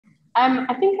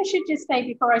I think I should just say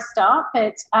before I start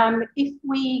that if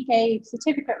we gave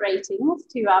certificate ratings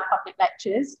to our public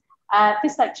lectures,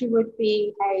 this lecture would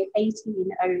be a 18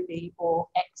 only or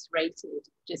X rated,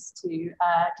 just to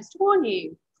warn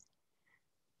you.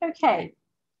 Okay.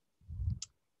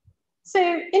 So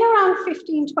in around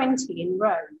 1520 in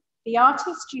Rome, the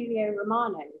artist Giulio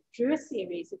Romano drew a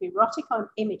series of erotic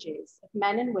images of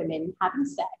men and women having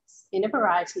sex in a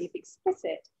variety of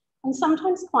explicit and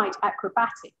sometimes quite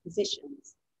acrobatic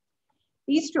positions.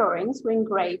 These drawings were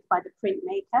engraved by the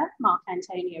printmaker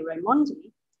Marcantonio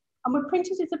Raimondi and were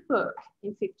printed as a book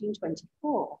in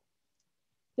 1524.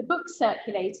 The book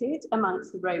circulated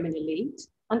amongst the Roman elite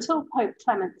until Pope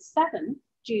Clement VII,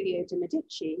 Giulio de'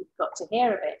 Medici, got to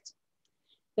hear of it.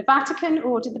 The Vatican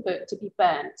ordered the book to be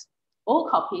burnt. All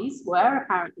copies were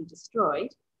apparently destroyed,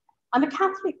 and the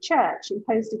Catholic Church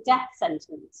imposed a death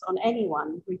sentence on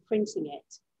anyone reprinting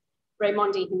it.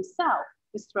 Raimondi himself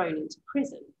was thrown into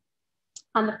prison.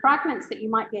 And the fragments that you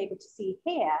might be able to see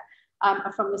here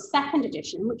are from the second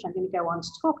edition, which I'm going to go on to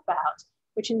talk about,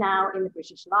 which are now in the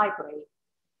British Library.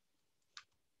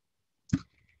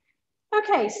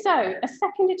 Okay, so a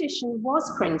second edition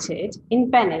was printed in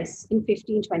Venice in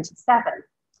 1527.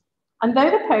 And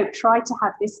though the Pope tried to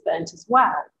have this burnt as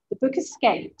well, the book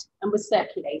escaped and was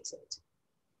circulated.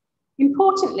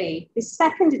 Importantly, this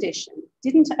second edition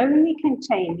didn't only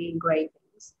contain the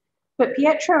engravings, but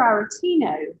Pietro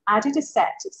Aretino added a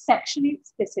set of sexually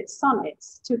explicit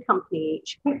sonnets to accompany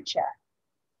each picture.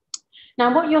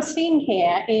 Now, what you're seeing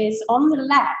here is on the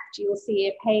left, you'll see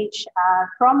a page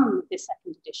from the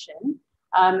second edition,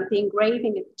 the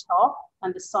engraving at the top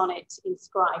and the sonnet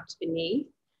inscribed beneath.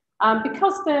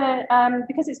 Because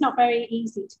it's not very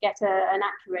easy to get an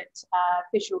accurate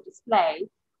visual display,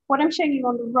 what I'm showing you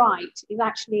on the right is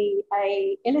actually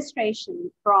an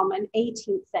illustration from an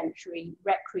 18th century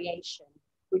recreation,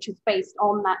 which was based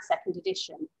on that second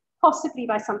edition, possibly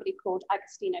by somebody called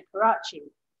Agostino Carracci.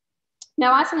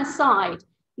 Now, as an aside,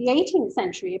 the 18th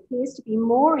century appears to be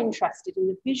more interested in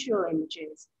the visual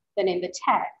images than in the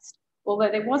text,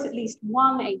 although there was at least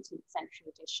one 18th century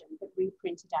edition that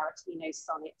reprinted Aretino's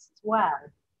sonnets as well.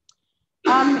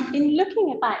 In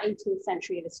looking at that 18th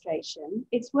century illustration,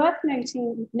 it's worth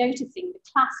noticing the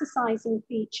classicizing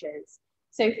features.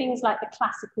 So things like the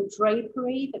classical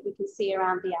drapery that we can see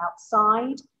around the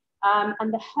outside,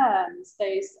 and the herms,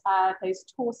 those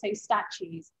torso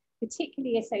statues,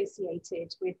 particularly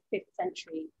associated with 5th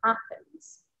century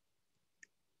Athens.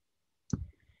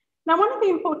 Now, one of the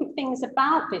important things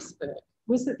about this book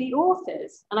was that the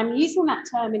authors, and I'm using that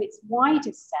term in its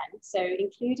widest sense, so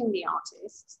including the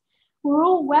artists, were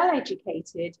all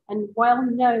well-educated and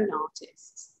well-known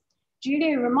artists.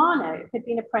 Giulio Romano had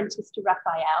been apprenticed to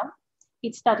Raphael,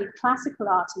 he'd studied classical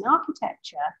art and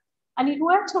architecture, and he'd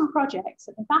worked on projects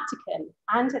at the Vatican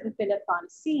and at the Villa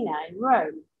Farnesina in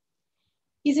Rome.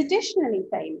 He's additionally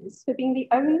famous for being the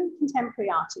only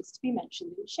contemporary artist to be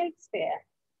mentioned in Shakespeare,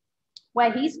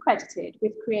 where he's credited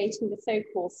with creating the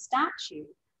so-called statue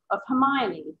of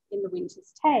Hermione in The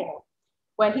Winter's Tale,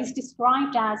 where he's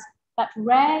described as that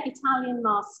rare Italian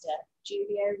master,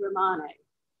 Giulio Romano.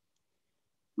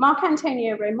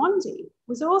 Marcantonio Raimondi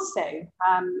was also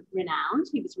renowned.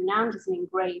 He was renowned as an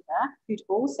engraver who'd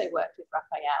also worked with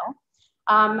Raphael.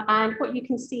 And what you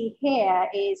can see here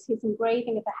is his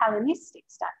engraving of a Hellenistic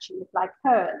statue of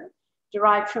Lycaon,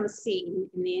 derived from a scene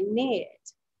in the Aeneid.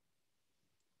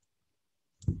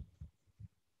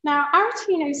 Now,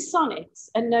 Aretino's sonnets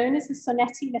are known as the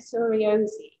sonetti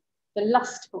lasuriosi, the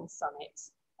lustful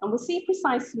sonnets, and we'll see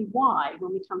precisely why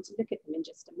when we come to look at them in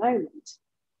just a moment.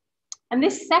 And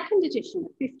this second edition of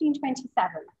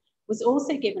 1527 was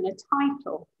also given a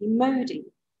title, I modi,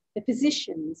 the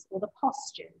positions or the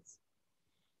postures.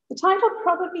 The title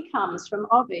probably comes from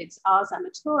Ovid's Ars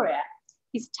Amatoria,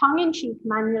 his tongue-in-cheek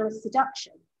manual of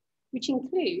seduction, which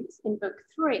includes, in Book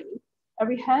 3, a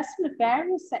rehearsal of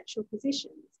various sexual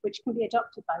positions which can be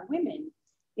adopted by women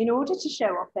in order to show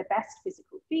off their best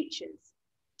physical features.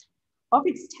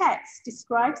 Ovid's text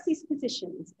describes these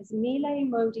positions as mille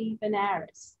modi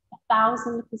veneris,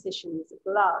 1,000 positions of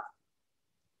love.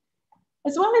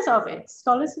 As well as Ovid,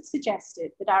 scholars have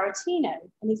suggested that Aretino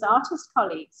and his artist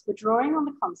colleagues were drawing on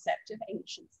the concept of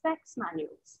ancient sex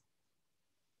manuals,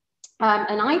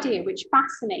 an idea which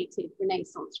fascinated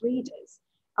Renaissance readers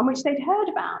and which they'd heard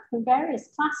about from various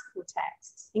classical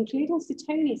texts, including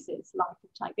Suetonius's Life of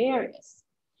Tiberius.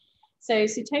 So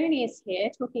Suetonius here,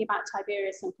 talking about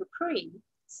Tiberius and Capri,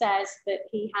 says that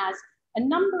he has a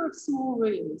number of small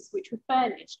rooms which were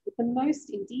furnished with the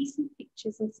most indecent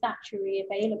pictures and statuary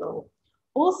available.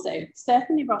 Also,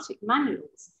 certain erotic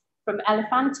manuals from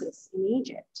Elephantis in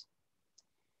Egypt.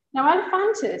 Now,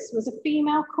 Elephantus was a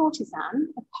female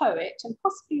courtesan, a poet, and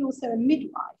possibly also a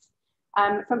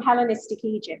midwife from Hellenistic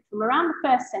Egypt from around the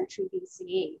 1st century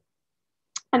BCE.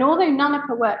 And although none of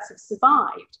her works have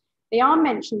survived, they are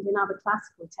mentioned in other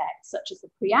classical texts, such as the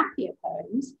Priapia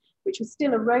poems, which were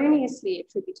still erroneously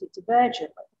attributed to Virgil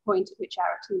at the point at which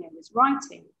Aretino was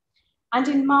writing, and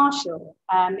in Martial,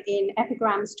 in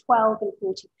epigrams 12 and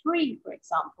 43, for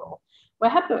example,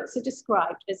 where her books are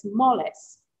described as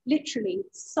mollis, literally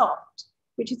soft,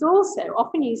 which is also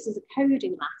often used as a code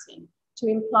in Latin to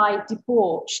imply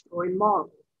debauched or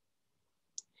immoral.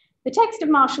 The text of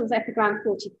Martial's epigram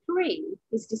 43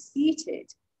 is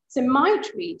disputed, so might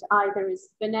read either as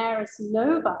Veneris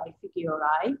novae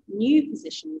figurae, new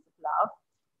positions of love,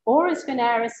 or as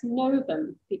Veneris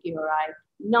novum figurae,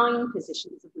 9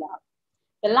 positions of love.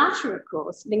 The latter, of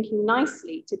course, linking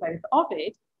nicely to both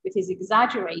Ovid, with his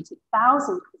exaggerated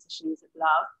 1,000 positions of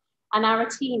love, and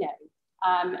Aretino.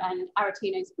 And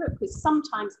Aretino's book was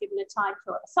sometimes given a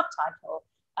subtitle,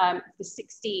 The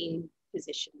 16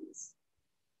 Positions.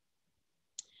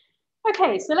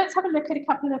 Okay, so let's have a look at a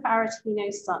couple of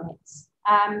Aretino's sonnets.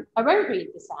 I won't read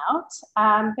this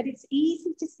out, but it's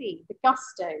easy to see the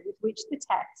gusto with which the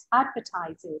text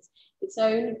advertises its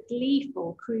own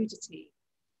gleeful crudity.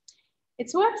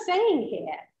 It's worth saying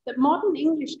here that modern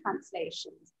English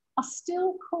translations are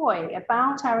still coy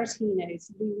about Aretino's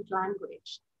lewd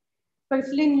language. Both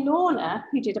Lynn Lorna,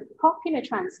 who did a popular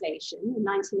translation in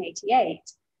 1988,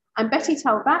 and Betty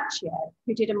Talvaccio,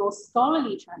 who did a more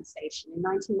scholarly translation in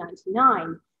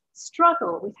 1999,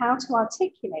 struggle with how to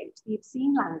articulate the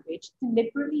obscene language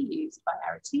deliberately used by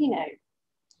Aretino.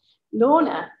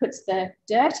 Lorna puts the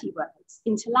dirty words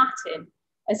into Latin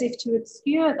as if to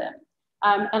obscure them.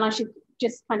 And I should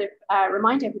just kind of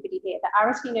remind everybody here that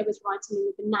Aretino was writing in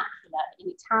the vernacular in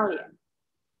Italian.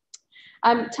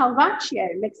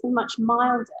 Talvaccio makes them much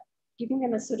milder, giving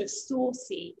them a sort of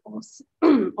saucy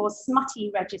or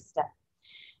smutty register.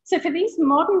 So for these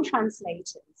modern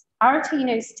translators,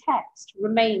 Aretino's text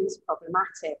remains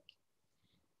problematic.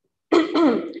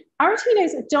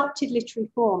 Aretino's adopted literary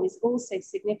form is also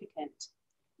significant.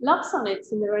 Love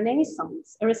sonnets in the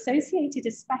Renaissance are associated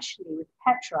especially with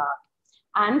Petrarch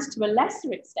and, to a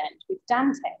lesser extent, with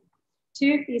Dante,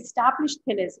 2 of the established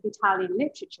pillars of Italian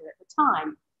literature at the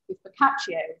time, with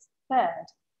Boccaccio as the 3rd.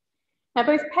 Now,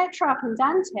 both Petrarch and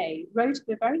Dante wrote of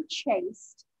a very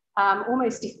chaste,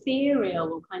 almost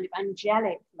ethereal or kind of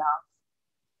angelic love.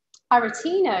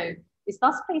 Aretino is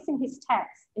thus placing his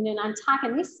text in an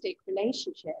antagonistic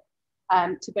relationship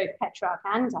to both Petrarch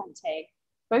and Dante,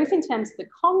 both in terms of the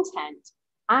content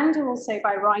and also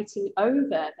by writing over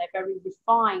their very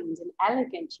refined and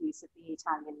elegant use of the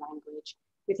Italian language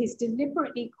with his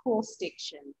deliberately coarse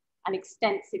diction and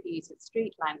extensive use of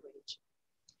street language.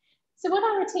 So what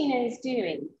Aretino is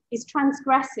doing is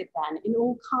transgressive then in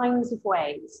all kinds of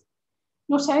ways.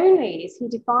 Not only is he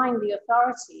defying the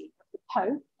authority of the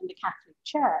Pope and the Catholic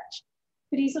Church,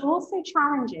 but he's also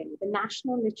challenging the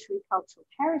national literary cultural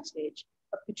heritage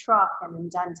of Petrarchan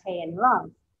and Dantean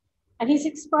love. And he's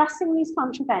expressing these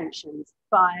contraventions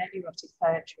via erotic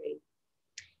poetry.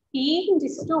 He even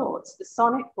distorts the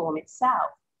sonnet form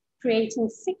itself, creating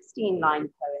 16-line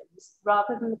poems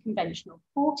rather than the conventional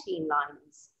 14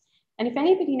 lines. And if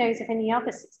anybody knows of any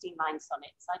other 16-line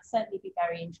sonnets, I'd certainly be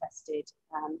very interested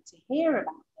to hear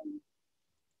about them.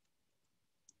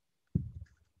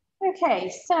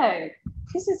 Okay, so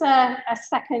this is a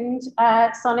second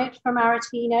sonnet from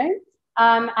Aretino.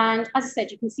 And as I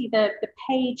said, you can see the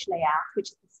page layout, which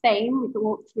is the same with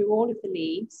through all of the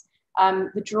leaves,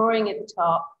 the drawing at the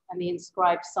top and the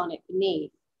inscribed sonnet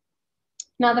beneath.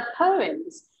 Now, the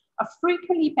poems are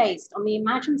frequently based on the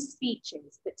imagined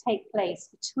speeches that take place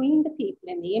between the people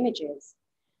in the images.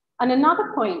 And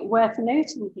another point worth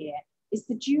noting here is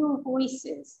the dual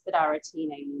voices that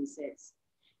Aretino uses.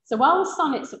 So while the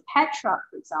sonnets of Petrarch,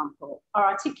 for example, are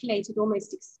articulated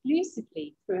almost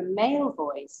exclusively through a male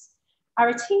voice,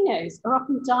 Aretino's are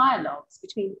often dialogues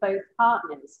between both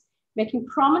partners, making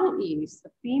prominent use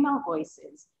of female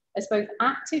voices as both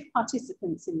active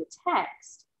participants in the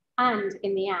text and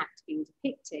in the act being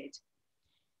depicted.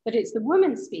 But it's the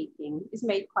woman speaking is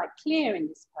made quite clear in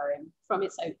this poem from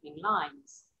its opening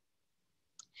lines.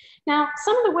 Now,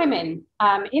 some of the women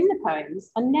in the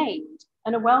poems are named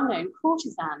and are well-known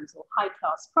courtesans or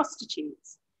high-class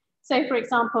prostitutes. So, for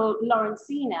example,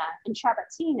 Lawrencina and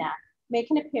Chabatina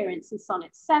make an appearance in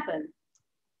Sonnet 7.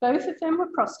 Both of them were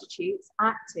prostitutes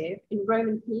active in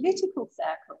Roman political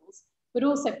circles, but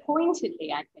also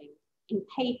pointedly, I think, in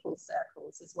papal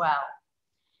circles as well.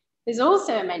 There's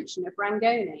also a mention of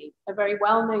Rangone, a very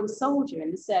well-known soldier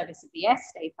in the service of the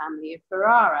Este family of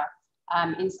Ferrara,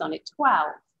 in Sonnet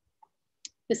 12.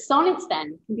 The sonnets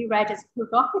then can be read as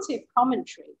provocative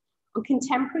commentary on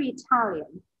contemporary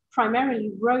Italian,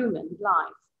 primarily Roman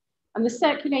life, and the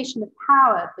circulation of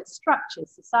power that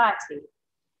structures society.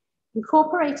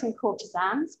 Incorporating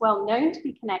courtesans, well known to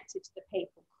be connected to the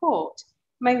papal court,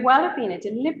 may well have been a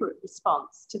deliberate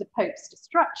response to the Pope's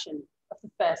destruction of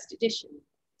the first edition of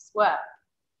this work.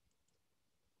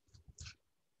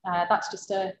 That's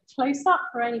just a close-up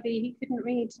for anybody who couldn't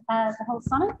read the whole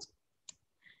sonnet.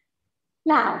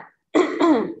 Now,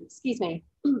 excuse me.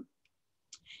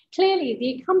 Clearly,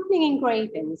 the accompanying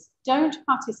engravings don't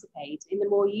participate in the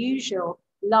more usual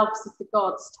loves of the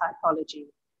gods typology,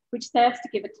 which serves to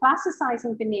give a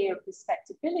classicizing veneer of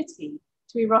respectability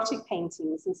to erotic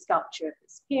paintings and sculpture of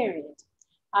this period.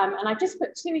 And I've just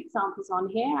put two examples on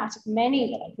here out of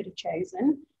many that I could have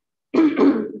chosen.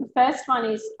 The first one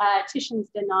is Titian's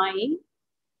Danae,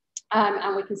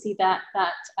 and we can see that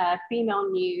female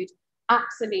nude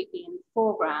absolutely in the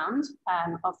foreground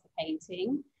of the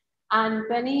painting. And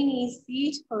Bernini's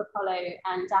beautiful Apollo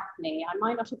and Daphne, I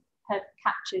might not have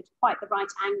captured quite the right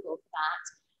angle for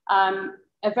that.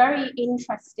 A very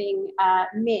interesting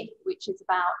myth, which is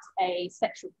about a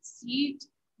sexual pursuit,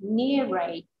 near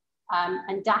rape,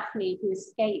 and Daphne who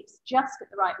escapes just at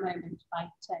the right moment by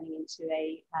turning into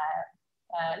a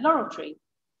laurel tree.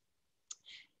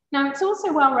 Now, it's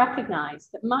also well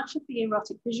recognized that much of the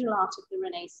erotic visual art of the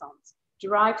Renaissance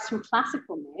derives from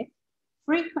classical myth,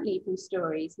 frequently from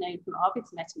stories known from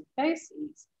Ovid's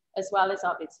Metamorphoses, as well as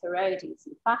Ovid's Herodes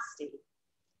and Fasti.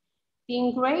 The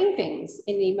engravings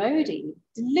in the Modi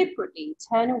deliberately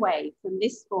turn away from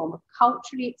this form of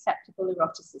culturally acceptable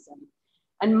eroticism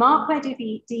and mark their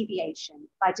deviation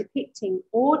by depicting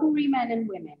ordinary men and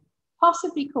women,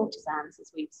 possibly courtesans,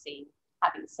 as we've seen,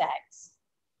 having sex.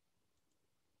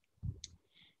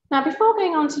 Now, before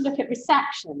going on to look at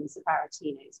receptions of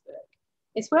Aretino's book,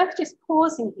 it's worth just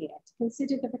pausing here to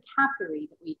consider the vocabulary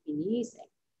that we've been using.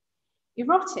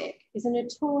 Erotic is a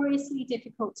notoriously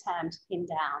difficult term to pin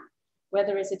down,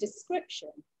 whether as a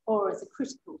description or as a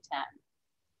critical term.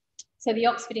 So the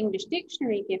Oxford English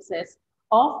Dictionary gives us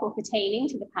of or pertaining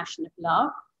to the passion of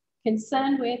love,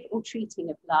 concerned with or treating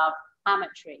of love,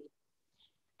 amatory.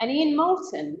 And Ian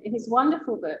Moulton, in his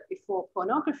wonderful book, Before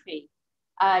Pornography,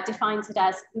 defines it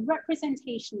as the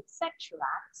representation of sexual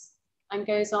acts, and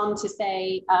goes on to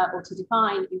say, or to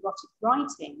define erotic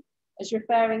writing as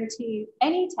referring to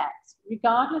any text,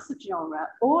 regardless of genre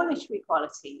or literary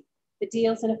quality, that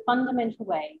deals in a fundamental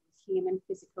way with human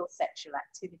physical sexual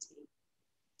activity.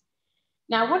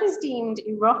 Now, what is deemed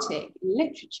erotic in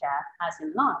literature, as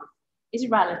in life, is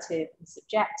relative and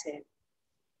subjective.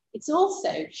 It's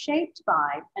also shaped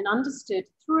by and understood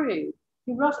through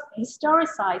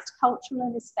historicized cultural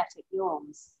and aesthetic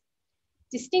norms.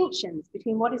 Distinctions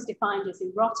between what is defined as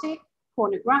erotic,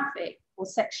 pornographic, or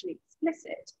sexually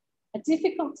explicit are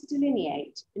difficult to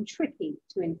delineate and tricky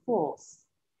to enforce.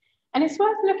 And it's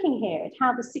worth looking here at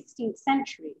how the 16th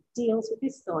century deals with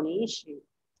this thorny issue.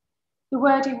 The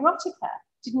word erotica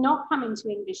did not come into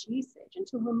English usage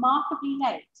until remarkably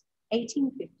late,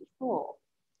 1854.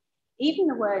 Even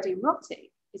the word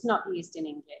erotic is not used in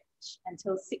English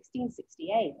until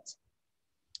 1668.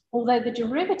 Although the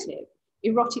derivative,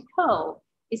 erotical,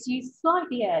 is used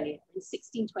slightly earlier in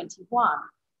 1621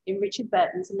 in Richard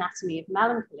Burton's Anatomy of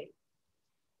Melancholy.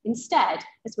 Instead,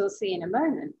 as we'll see in a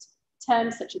moment,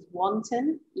 terms such as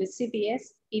wanton,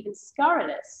 lascivious, even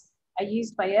scurrilous are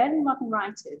used by early modern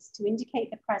writers to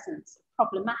indicate the presence of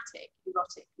problematic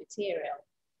erotic material.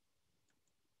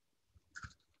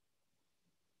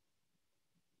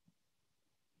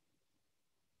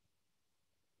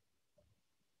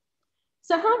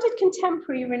 So how did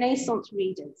contemporary Renaissance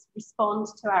readers respond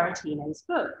to Aretino's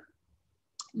book?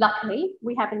 Luckily,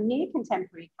 we have a near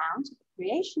contemporary account of the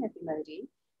creation of the Modi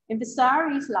in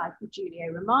Vasari's Life of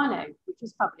Giulio Romano, which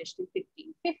was published in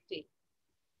 1550.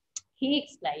 He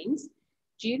explains,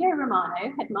 Giulio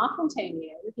Romano had Marco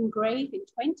Antonio engrave in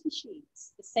 20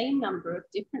 sheets the same number of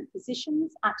different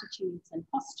positions, attitudes, and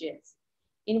postures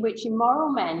in which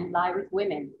immoral men lie with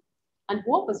women. And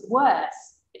what was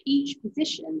worse, for each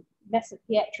position, Messer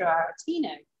Pietro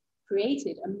Aretino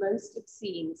created a most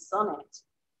obscene sonnet.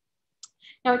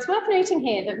 Now, it's worth noting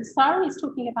here that Vasari is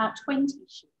talking about 20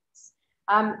 sheets.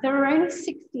 There are only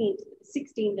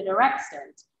 16 that are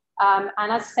extant.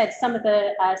 And as I said, some of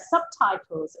the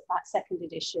subtitles of that second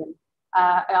edition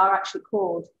are actually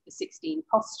called the 16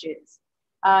 postures.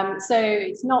 So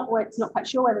it's not quite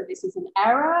sure whether this is an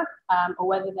error or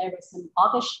whether there are some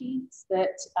other sheets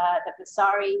that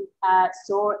Vasari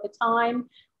saw at the time,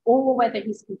 or whether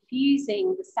he's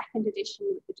confusing the second edition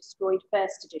with the destroyed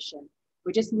first edition.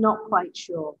 We're just not quite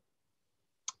sure.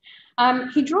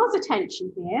 He draws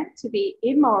attention here to the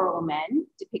immoral men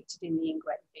depicted in the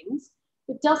engravings,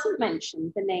 but doesn't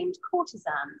mention the named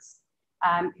courtesans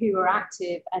who were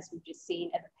active, as we've just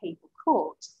seen, at the papal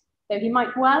court, though he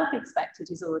might well have expected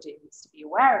his audience to be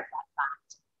aware of that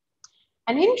fact.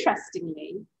 And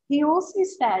interestingly, he also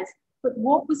says, but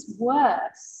what was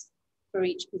worse for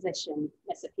each position,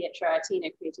 Messer Pietro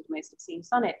Aretino created a most obscene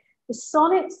sonnet. The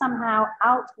sonnets somehow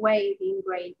outweigh the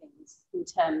engravings in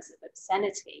terms of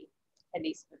obscenity, at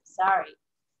least for Vasari.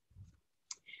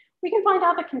 We can find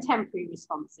other contemporary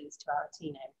responses to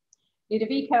Aretino.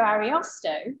 Ludovico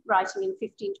Ariosto, writing in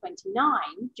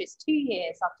 1529, just 2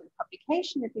 years after the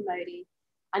publication of the Modi,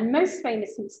 and most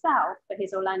famous himself for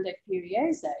his Orlando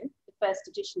Furioso, the first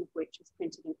edition of which was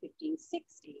printed in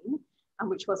 1516, and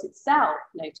which was itself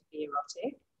notably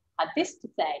erotic, had this to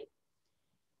say: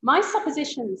 "My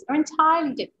suppositions are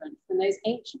entirely different from those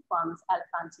ancient ones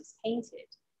Elephantis painted,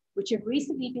 which have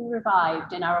recently been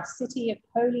revived in our city of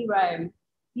Holy Rome,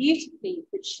 beautifully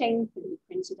but shamefully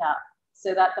printed up,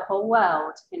 so that the whole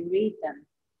world can read them."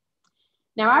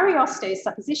 Now, Ariosto's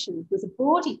Suppositions was a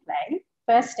bawdy play,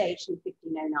 first staged in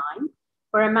 1509,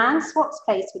 where a man swaps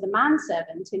place with a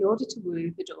manservant in order to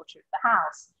woo the daughter of the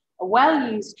house, a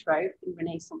well-used trope in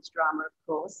Renaissance drama, of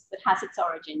course, that has its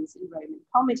origins in Roman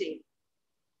comedy.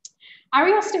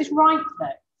 Ariosto is right,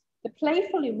 though. The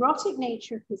playful, erotic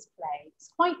nature of his play is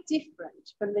quite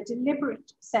different from the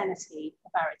deliberate obscenity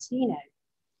of Aretino.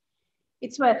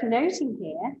 It's worth noting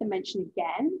here the mention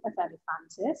again of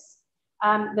Elephantis,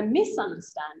 the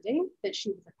misunderstanding that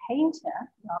she was a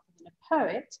painter rather than a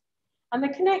poet, and the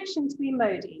connection to the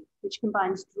Modi, which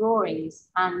combines drawings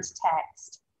and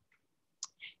text.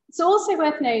 It's also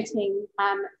worth noting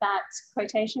that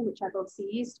quotation, which I've also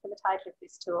used for the title of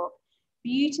this talk,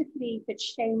 beautifully but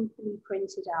shamefully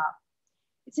printed up.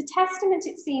 It's a testament,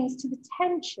 it seems, to the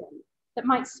tension that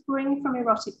might spring from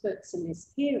erotic books in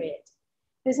this period.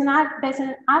 There's an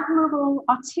admirable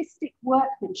artistic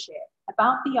workmanship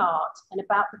about the art and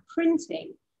about the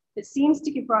printing that seems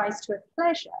to give rise to a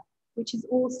pleasure which is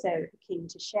also akin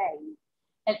to shame,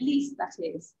 at least that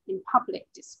is in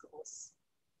public discourse.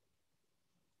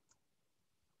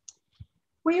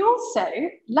 We also,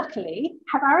 luckily,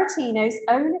 have Aretino's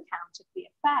own account of the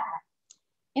affair.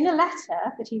 In a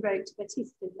letter that he wrote to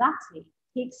Battista Zatti,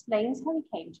 he explains how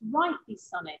he came to write these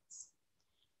sonnets.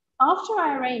 After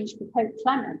I arranged for Pope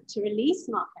Clement to release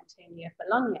Marc Antonio of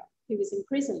Bologna, who was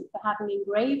imprisoned for having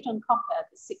engraved on copper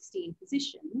the 16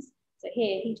 positions, so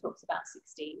here he talks about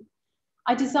 16,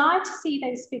 I desired to see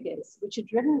those figures which had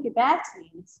driven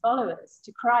Ghiberti and his followers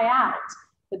to cry out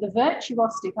that the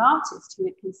virtuosic artist who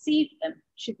had conceived them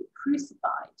should be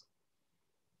crucified.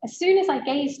 As soon as I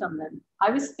gazed on them, I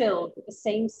was filled with the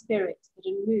same spirit that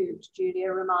had moved Giulio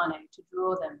Romano to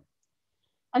draw them.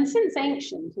 And since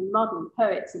ancient and modern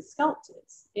poets and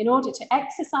sculptors, in order to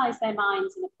exercise their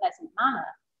minds in a pleasant manner,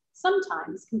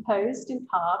 sometimes composed and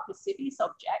carved lascivious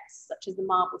objects, such as the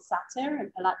marble satyr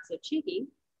and Palazzo Chigi,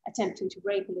 attempting to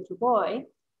rape a little boy,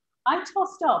 I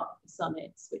tossed off the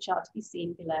sonnets which are to be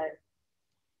seen below.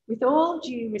 With all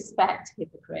due respect,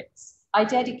 hypocrites, I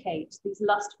dedicate these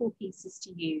lustful pieces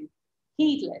to you,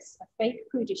 heedless of fake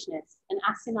prudishness and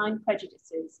asinine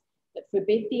prejudices that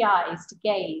forbid the eyes to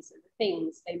gaze at the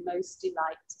things they most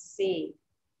delight to see.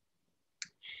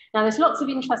 Now, there's lots of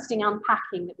interesting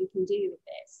unpacking that we can do with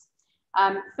this.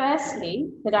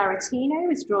 Firstly, that Aretino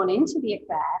was drawn into the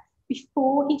affair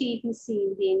before he'd even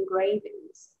seen the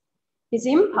engravings. His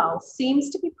impulse seems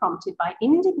to be prompted by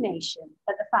indignation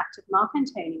at the fact of Marc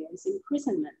Antonio's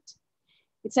imprisonment.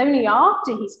 It's only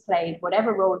after he's played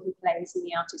whatever role he plays in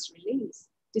the artist's release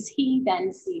does he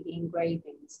then see the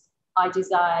engravings. I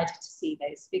desired to see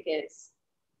those figures.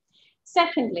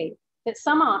 Secondly, that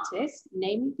some artists,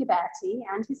 namely Ghiberti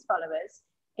and his followers,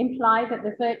 imply that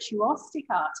the virtuosic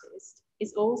artist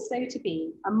is also to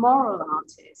be a moral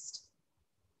artist.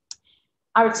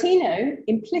 Aretino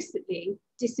implicitly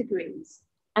disagrees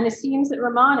and assumes that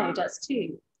Romano does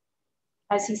too.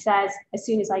 As he says, as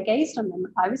soon as I gazed on them,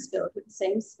 I was filled with the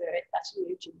same spirit that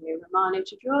moved Giulio Romano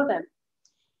to draw them.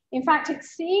 In fact,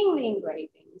 it's seeing the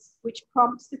engravings which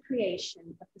prompts the creation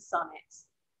of the sonnets.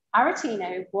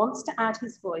 Aretino wants to add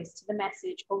his voice to the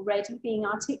message already being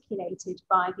articulated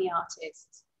by the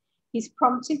artists. He's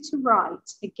prompted to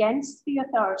write against the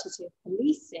authoritative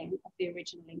policing of the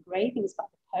original engravings by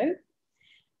the Pope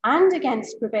and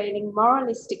against prevailing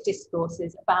moralistic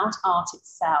discourses about art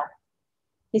itself.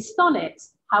 His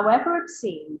sonnets, however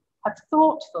obscene, have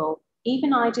thoughtful,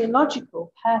 even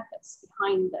ideological purpose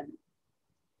behind them.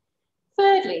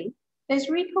 Thirdly, there's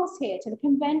recourse here to the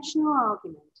conventional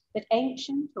argument that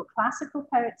ancient or classical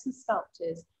poets and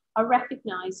sculptors are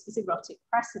recognized as erotic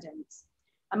precedents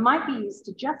and might be used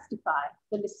to justify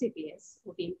the lascivious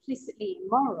or the implicitly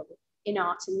immoral in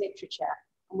art and literature.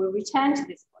 And we'll return to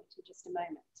this point in just a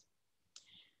moment.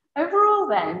 Overall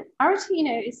then,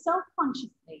 Aretino is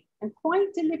self-consciously and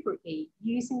quite deliberately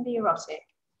using the erotic,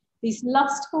 these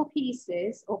lustful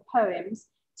pieces or poems,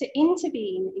 to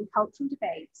intervene in cultural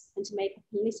debates and to make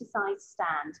a politicized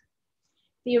stand.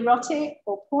 The erotic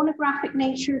or pornographic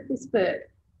nature of this book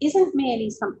isn't merely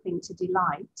something to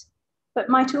delight, but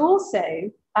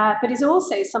is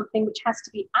also something which has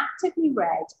to be actively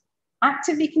read,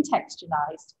 actively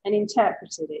contextualized and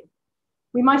interpreted.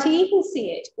 We might even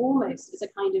see it almost as a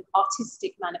kind of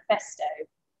artistic manifesto.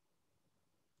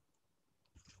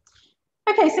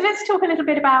 Okay, so let's talk a little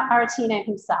bit about Aretino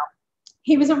himself.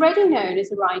 He was already known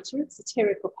as a writer of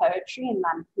satirical poetry and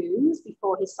lampoons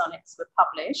before his sonnets were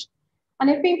published, and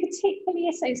had been particularly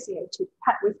associated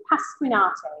with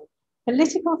pasquinate,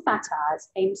 political satires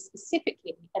aimed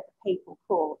specifically at the papal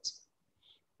court.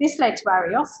 This led to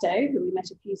Ariosto, who we met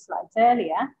a few slides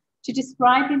earlier, to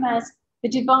describe him as the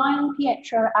divine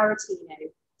Pietro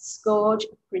Aretino, scourge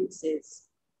of princes.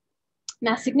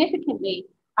 Now, significantly,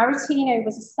 Aretino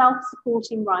was a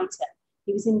self-supporting writer.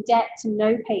 He was in debt to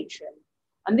no patron,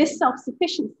 and this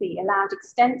self-sufficiency allowed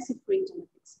extensive freedom of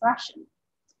expression.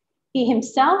 He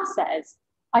himself says,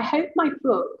 "I hope my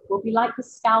book will be like the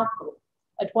scalpel,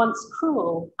 at once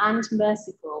cruel and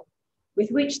merciful, with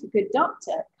which the good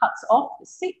doctor cuts off the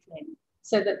sick limb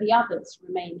so that the others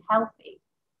remain healthy."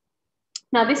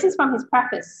 Now, this is from his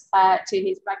preface to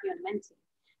his Ragionamenti,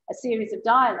 a series of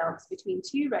dialogues between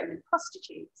two Roman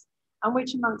prostitutes, and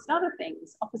which, amongst other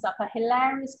things, offers up a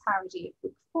hilarious parody of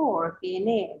Book 4 of the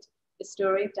Aeneid, the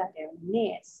story of Dido and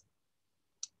Aeneas.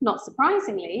 Not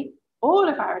surprisingly, all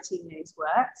of Aretino's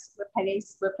works were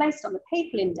placed on the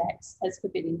papal index as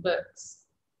forbidden books.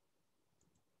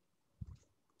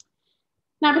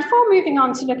 Now, before moving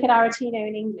on to look at Aretino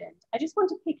in England, I just want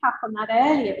to pick up on that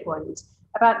earlier point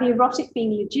about the erotic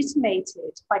being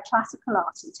legitimated by classical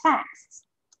art and texts.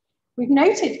 We've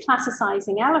noted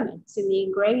classicizing elements in the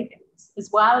engravings, as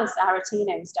well as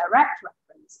Aretino's direct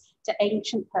reference to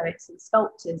ancient poets and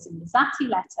sculptors in the Zatti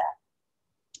letter.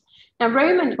 Now,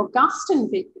 Roman Augustan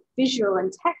visual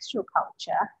and textual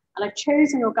culture, and I've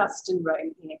chosen Augustan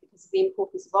Rome here because of the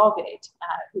importance of Ovid,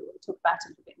 who we'll talk about a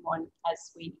little bit more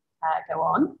as we go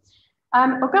on.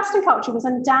 Augustan culture was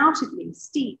undoubtedly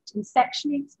steeped in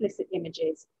sexually explicit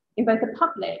images in both a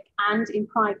public and in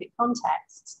private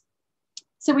contexts.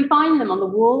 So we find them on the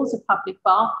walls of public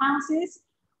bathhouses,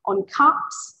 on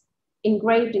cups,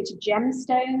 engraved into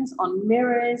gemstones, on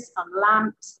mirrors, on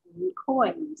lamps, and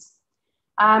coins.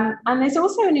 And there's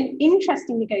also an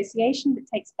interesting negotiation that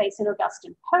takes place in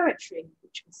Augustan poetry,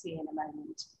 which we'll see in a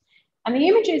moment. And the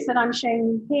images that I'm showing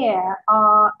you here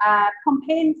are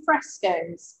Pompeian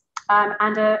frescoes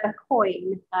and a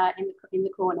coin in the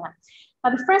corner.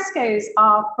 Now, the frescoes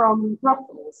are from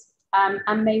brothels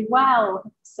and may well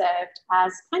have served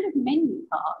as kind of menu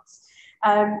cards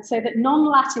so that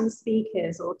non-Latin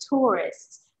speakers or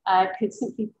tourists could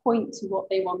simply point to what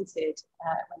they wanted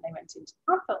when they went into the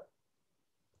brothel.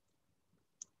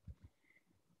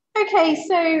 Okay,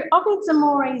 so Ovid's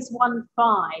Amores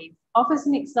 1:5 offers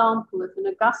an example of an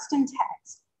Augustan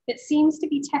text that seems to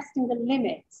be testing the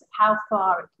limits of how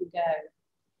far it can go.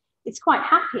 It's quite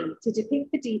happy to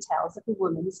depict the details of a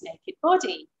woman's naked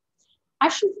body.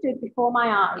 As she stood before my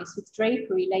eyes with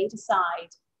drapery laid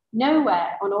aside,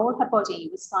 nowhere on all her body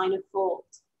was sign of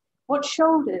fault. What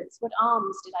shoulders, what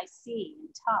arms did I see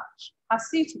and touch? How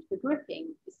suited for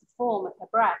gripping is the form of her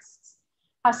breasts?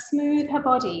 How smooth her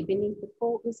body beneath the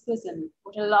faultless bosom,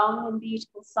 what a long and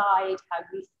beautiful side, how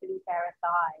youthfully fair a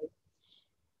thigh.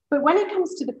 But when it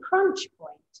comes to the crunch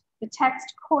point, the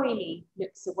text coyly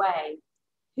looks away.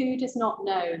 Who does not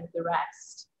know the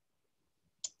rest?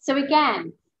 So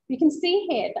again, we can see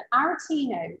here that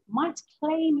Aretino might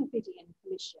claim Ovidian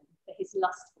permission for his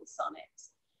lustful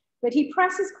sonnets, but he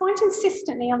presses quite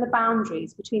insistently on the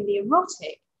boundaries between the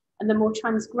erotic and the more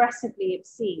transgressively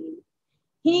obscene.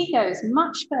 He goes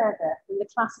much further than the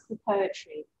classical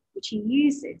poetry, which he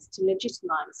uses to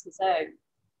legitimize his own.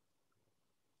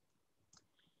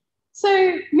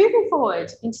 So moving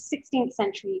forward into 16th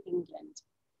century England,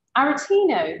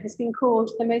 Aretino has been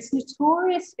called the most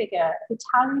notorious figure of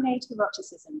Italianate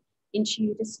eroticism in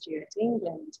Tudor Stuart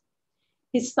England.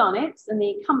 His sonnets and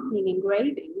the accompanying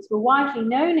engravings were widely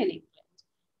known in England,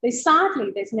 though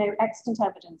sadly there's no extant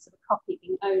evidence of a copy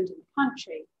being owned in the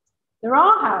country. There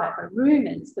are, however,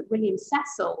 rumours that William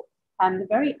Cecil, the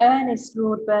very earnest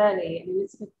Lord Burleigh and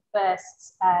Elizabeth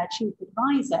I's chief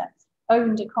advisor,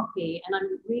 owned a copy, and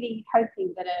I'm really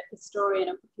hoping that a historian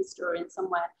or historian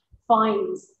somewhere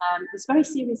finds this very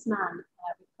serious man with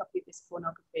a copy of this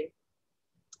pornography.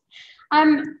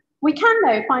 We can,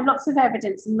 though, find lots of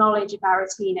evidence and knowledge of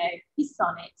Aretino, his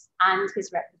sonnets, and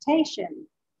his reputation.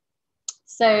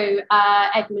 So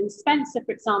Edmund Spenser,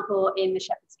 for example, in the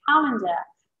Shepherd's Calendar,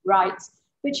 writes,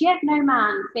 "But yet no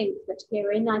man think that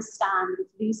herein I stand with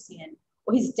Lucian,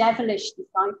 or his devilish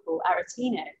disciple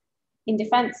Aretino, in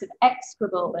defence of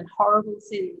execrable and horrible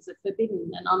sins of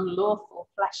forbidden and unlawful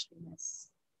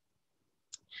fleshliness."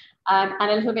 And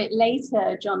a little bit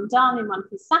later, John Donne, in one of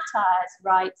his satires,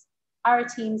 writes,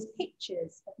 "Aretine's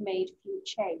pictures have made few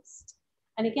chaste."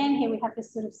 And again, here we have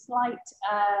this sort of slight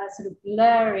sort of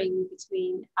blurring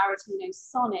between Aretino's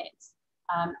sonnets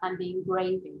and the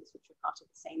engravings, which are part of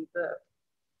the same book.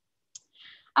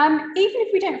 Even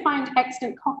if we don't find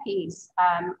extant copies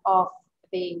of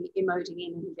the Emoding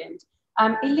in England,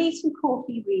 elite and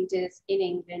courtly readers in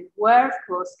England were, of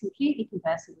course, completely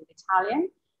conversant with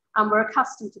Italian and were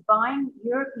accustomed to buying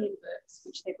European books,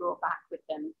 which they brought back with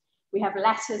them. We have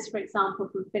letters, for example,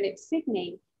 from Philip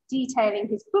Sidney, detailing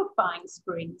his book buying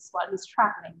sprees while he was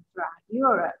travelling throughout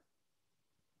Europe.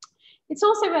 It's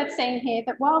also worth saying here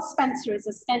that while Spenser is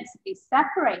ostensibly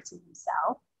separating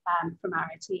himself from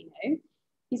Aretino,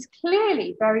 he's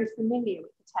clearly very familiar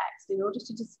with the text in order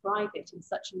to describe it in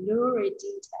such lurid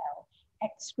detail,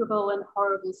 execrable and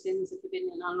horrible sins of forbidden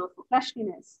and unlawful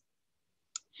fleshliness.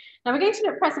 Now we're going to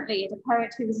look presently at a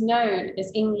poet who was known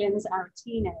as England's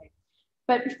Aretino.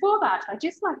 But before that, I'd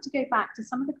just like to go back to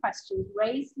some of the questions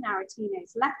raised in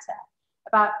Aretino's letter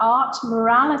about art,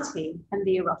 morality, and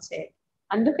the erotic,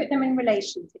 and look at them in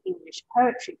relation to English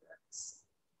poetry books.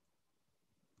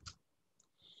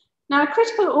 Now, a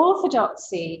critical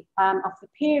orthodoxy of the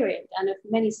period and of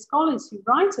many scholars who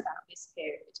write about this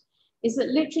period is that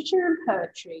literature and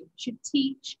poetry should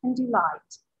teach and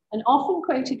delight, an often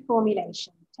quoted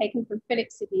formulation taken from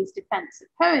Philip Sidney's defense of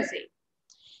poesy.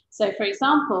 So, for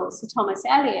example, Sir Thomas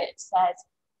Eliot says,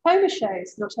 "Homer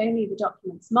shows not only the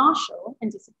documents martial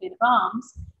and discipline of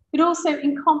arms, but also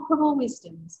incomparable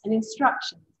wisdoms and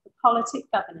instructions for politic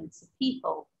governance of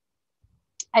people."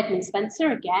 Edmund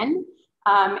Spenser, again,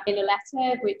 in a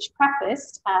letter which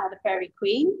prefaced The Faerie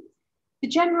Queen, "The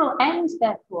general end,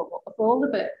 therefore, of all the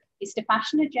book is to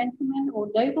fashion a gentleman or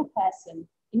noble person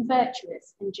in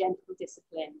virtuous and gentle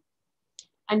discipline."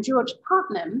 And George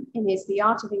Putnam, in his The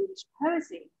Art of English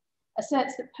Poesy,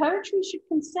 asserts that poetry should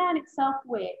concern itself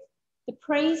with the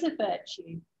praise of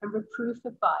virtue and reproof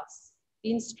of vice,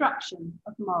 the instruction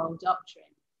of moral doctrine.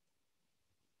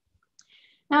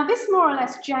 Now, this more or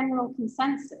less general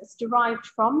consensus derived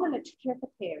from the literature of the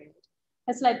period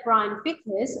has led Brian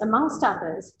Vickers, amongst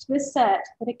others, to assert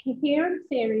that a coherent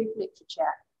theory of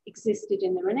literature existed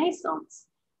in the Renaissance,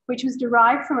 which was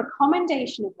derived from a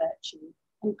commendation of virtue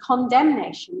and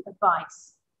condemnation of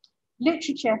vice.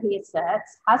 Literature, he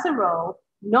asserts, has a role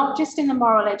not just in the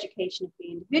moral education of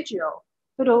the individual,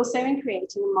 but also in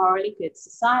creating a morally good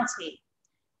society.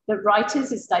 That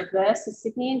writers as diverse as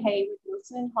Sidney and Hayward,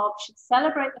 Milton and Hobbes should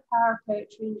celebrate the power of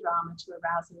poetry and drama to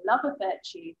arouse a love of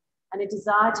virtue and a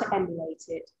desire to emulate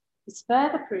it is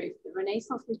further proof that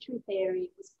Renaissance literary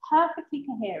theory was perfectly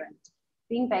coherent,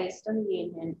 being based on the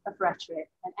union of rhetoric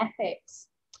and ethics.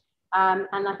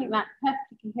 And I think that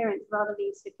perfectly coherent rather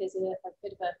leaves Vickers a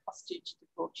bit of a hostage to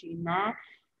fortune there.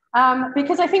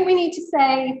 Because I think we need to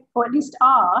say, or at least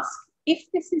ask, if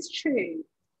this is true,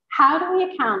 how do we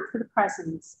account for the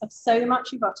presence of so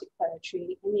much erotic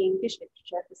poetry in the English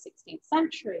literature of the 16th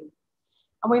century?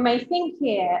 And we may think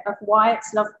here of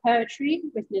Wyatt's love poetry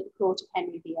written at the court of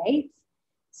Henry VIII,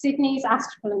 Sidney's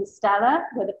Astropol and Stella,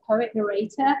 where the poet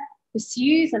narrator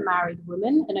pursues a married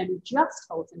woman and only just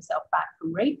holds himself back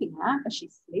from raping her as she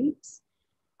sleeps,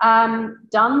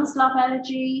 Donne's love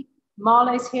elegy,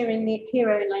 Marlowe's hero in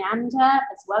Leander,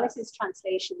 as well as his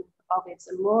translation of Ovid's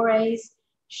Amores,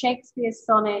 Shakespeare's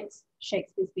sonnets,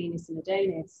 Shakespeare's Venus and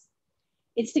Adonis.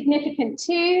 It's significant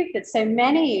too that so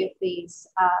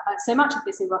much of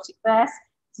this erotic verse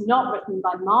is not written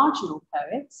by marginal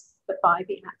poets, but by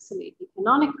the absolutely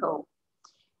canonical.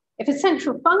 If a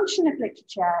central function of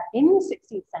literature in the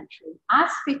 16th century,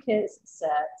 as Vickers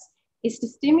asserts, is to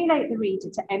stimulate the reader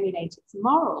to emulate its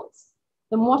morals,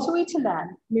 then what are we to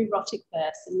learn from erotic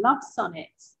verse and love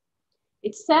sonnets?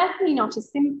 It's certainly not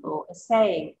as simple as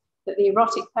saying that the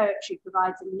erotic poetry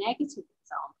provides a negative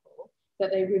example, that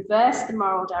they reverse the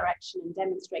moral direction and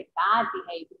demonstrate bad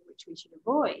behavior which we should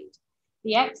avoid.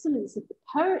 The excellence of the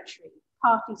poetry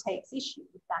partly takes issue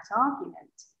with that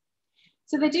argument.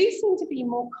 So there do seem to be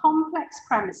more complex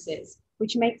premises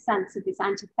which makes sense of this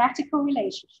antithetical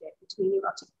relationship between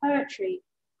erotic poetry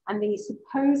and the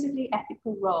supposedly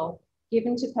ethical role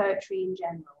given to poetry in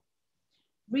general.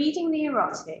 Reading the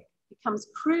erotic becomes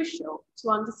crucial to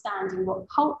understanding what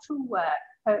cultural work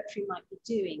poetry might be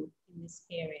doing in this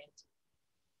period.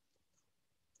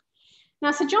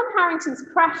 Now, Sir John Harrington's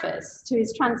preface to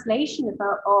his translation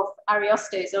of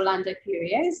Ariosto's Orlando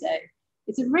Furioso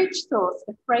is a rich source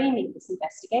for framing this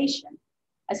investigation,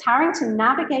 as Harrington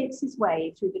navigates his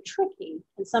way through the tricky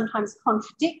and sometimes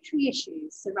contradictory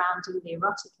issues surrounding the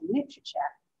erotic in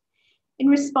literature. In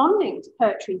responding to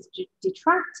poetry's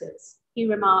detractors, he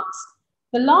remarks,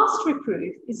 "The last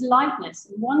reproof is lightness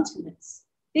and wantonness.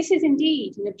 This is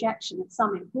indeed an objection of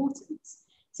some importance,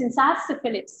 since as Sir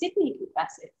Philip Sidney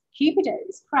confesseth, Cupido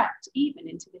is crept even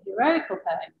into the heroical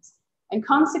poems, and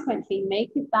consequently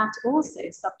maketh that also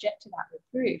subject to that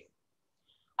reproof.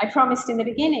 I promised in the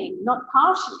beginning not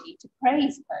partially to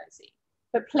praise poesy,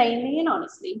 but plainly and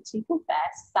honestly to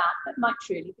confess that might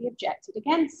truly be objected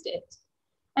against it.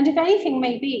 And if anything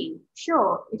may be,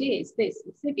 sure it is this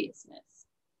lasciviousness.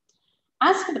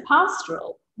 As for the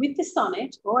pastoral, with the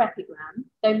sonnet or epigram,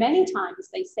 though many times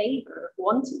they savour of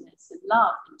wantonness and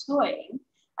love and toying,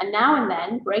 and now and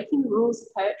then breaking the rules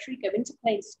of poetry go into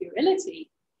plain scurrility,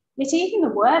 yet even the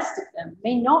worst of them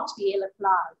may not be ill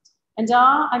applied, and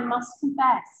are, I must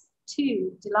confess,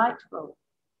 too delightful."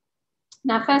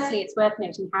 Now, firstly, it's worth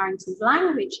noting Harrington's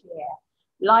language here: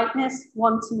 lightness,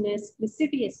 wantonness,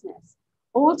 lasciviousness,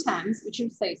 all terms which are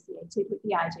associated with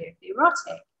the idea of the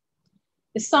erotic.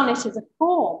 The sonnet as a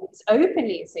form is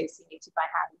openly associated by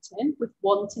Harrington with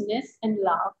wantonness and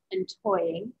love and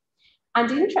toying, and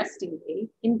interestingly,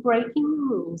 in breaking the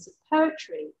rules of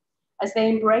poetry, as they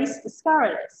embrace the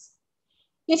scurrilous.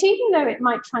 Yet even though it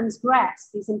might transgress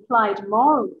these implied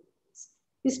moral rules,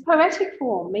 this poetic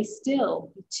form may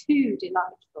still be too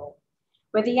delightful,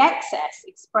 where the excess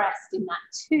expressed in that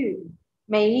too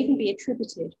may even be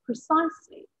attributed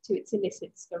precisely to its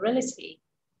illicit scurrility.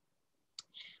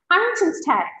 Harrington's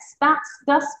text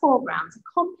thus foregrounds a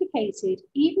complicated,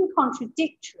 even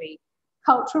contradictory,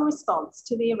 cultural response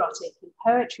to the erotic in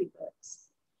poetry books.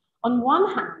 On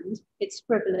one hand, its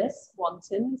frivolous,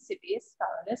 wanton, lascivious,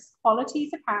 scurrilous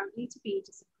qualities apparently to be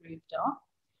disapproved of.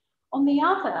 On the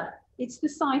other, it's the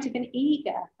site of an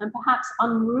eager and perhaps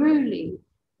unruly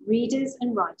readers'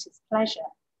 and writers' pleasure.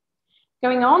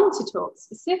 Going on to talk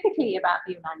specifically about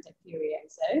the Orlando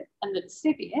Furioso and the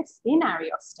lascivious in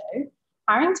Ariosto,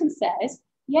 Harrington says,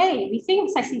 "Yea,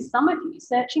 methinks I see some of you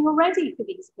searching already for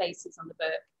these places on the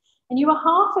book, and you are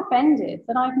half offended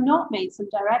that I have not made some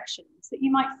directions that you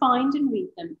might find and read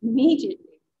them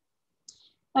immediately."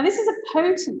 Now, this is a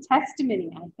potent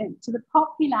testimony, I think, to the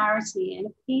popularity and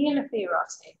appeal of the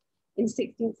erotic in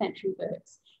 16th century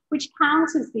books, which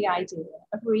counters the idea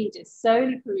of readers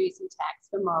solely perusing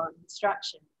text for moral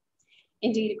instruction.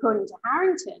 Indeed, according to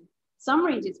Harrington, some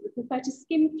readers would prefer to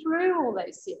skim through all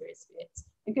those serious bits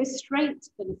and go straight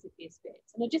to the lascivious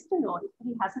bits, and are just annoyed that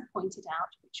he hasn't pointed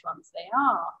out which ones they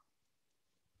are.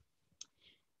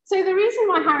 So the reason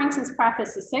why Harrington's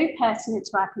preface is so pertinent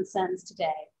to our concerns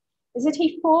today is that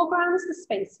he foregrounds the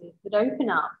spaces that open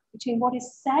up between what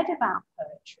is said about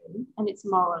poetry and its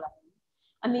moral aim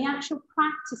and the actual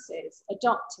practices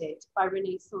adopted by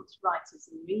Renaissance writers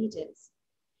and readers.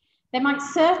 There might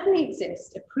certainly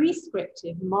exist a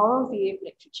prescriptive moral view of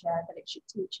literature that it should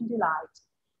teach and delight,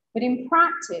 but in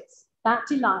practice, that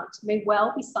delight may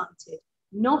well be cited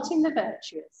not in the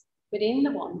virtuous, but in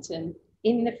the wanton,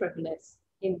 in the frivolous,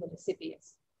 in the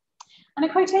lascivious. And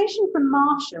a quotation from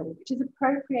Marshall, which is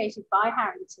appropriated by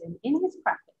Harrington in his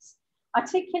preface,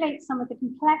 articulates some of the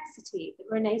complexity that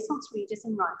Renaissance readers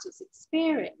and writers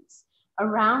experience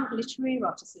around literary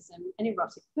eroticism and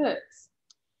erotic books.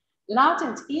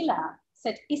 Laudent illa,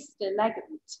 sed ista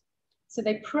legunt. So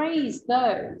they praise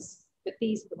those, but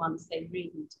these are the ones they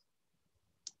read.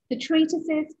 The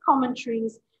treatises,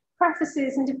 commentaries,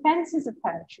 prefaces, and defenses of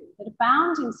poetry that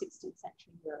abound in 16th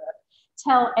century Europe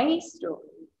tell a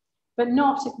story, but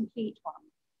not a complete one.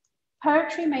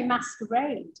 Poetry may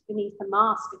masquerade beneath a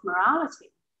mask of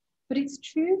morality, but its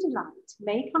true delight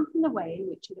may come from the way in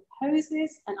which it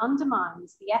opposes and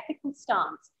undermines the ethical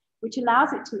stance which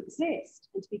allows it to exist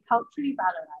and to be culturally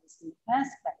valorized in the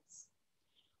first place.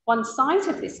 One side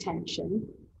of this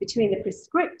tension between the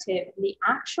prescriptive and the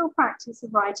actual practice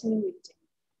of writing and reading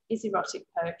is erotic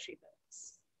poetry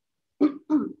books.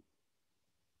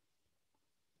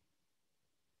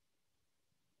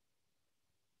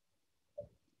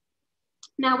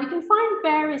 Now, we can find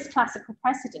various classical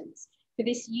precedents for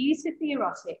this use of the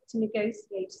erotic to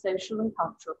negotiate social and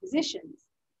cultural positions.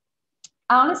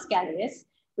 Aulus Gellius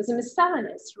was a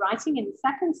miscellanist writing in the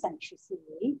 2nd century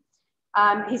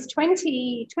CE. His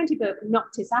 20 book,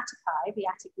 Noctes Atticae, the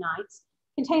Attic Nights,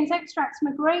 contains extracts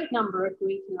from a great number of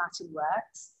Greek and Latin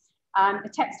works. The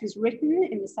text was written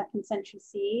in the 2nd century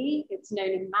CE. It's known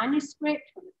in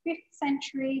manuscript from the 5th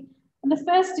century, and the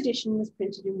first edition was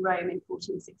printed in Rome in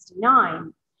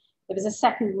 1469. There was a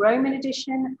second Roman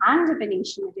edition and a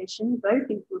Venetian edition, both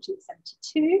in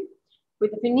 1472,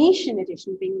 with the Venetian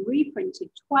edition being reprinted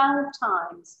 12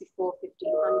 times before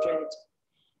 1500.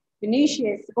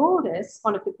 Venetius Aldus,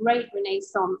 one of the great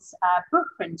Renaissance book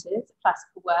printers of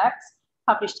classical works,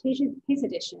 published his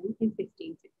edition in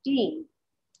 1515.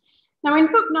 Now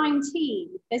in book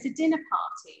 19, there's a dinner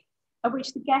party at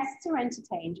which the guests are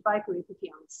entertained by a group of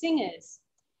young singers.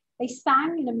 They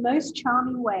sang in a most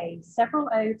charming way several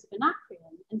odes of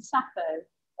Anacreon and Sappho,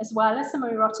 as well as some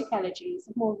erotic elegies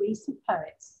of more recent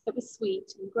poets that were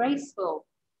sweet and graceful.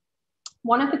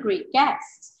 One of the Greek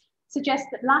guests suggests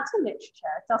that Latin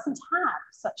literature doesn't have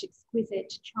such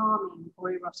exquisite, charming,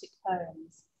 or erotic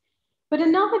poems. But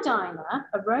another diner,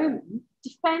 a Roman,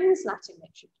 defends Latin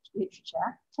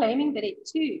literature, claiming that it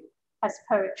too has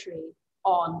poetry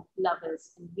on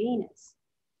lovers and Venus.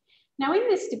 Now, in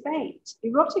this debate,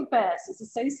 erotic verse is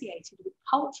associated with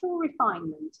cultural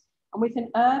refinement and with an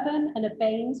urban and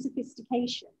urbane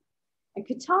sophistication. And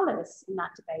Catullus in that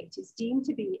debate is deemed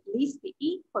to be at least the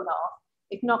equal of,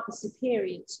 if not the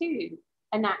superior to,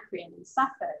 Anacreon and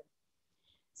Sappho.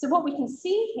 So what we can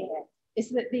see here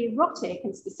is that the erotic,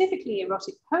 and specifically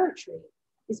erotic poetry,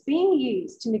 is being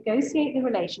used to negotiate the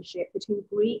relationship between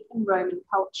Greek and Roman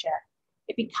culture.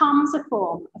 It becomes a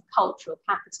form of cultural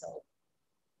capital.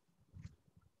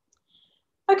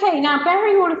 Okay, now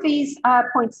bearing all of these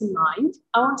points in mind,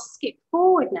 I want to skip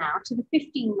forward now to the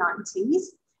 1590s,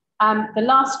 the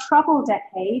last troubled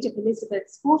decade of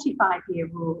Elizabeth's 45-year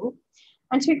rule,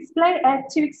 and to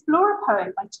explore a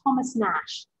poem by Thomas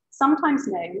Nash, sometimes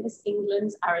known as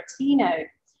England's Aretino,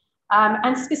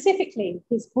 and specifically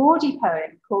his bawdy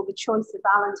poem called The Choice of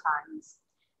Valentines.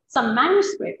 Some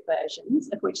manuscript versions,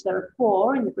 of which there are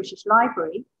 4 in the British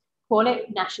Library, call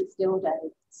it Nash's Dildo.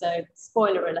 So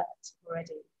spoiler alert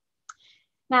already.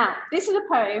 Now, this is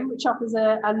a poem which offers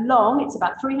a long, it's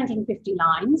about 350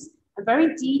 lines, a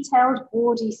very detailed,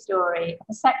 bawdy story of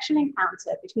a sexual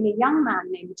encounter between a young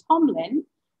man named Tomlin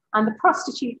and the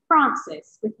prostitute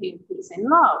Frances, with whom he's in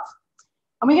love.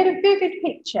 And we get a vivid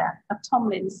picture of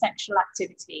Tomlin's sexual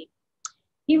activity.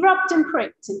 He rubbed and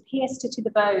pricked and pierced her to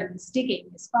the bones, digging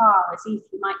as far as if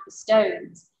he might the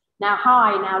stones, now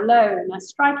high, now low, now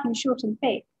striking short and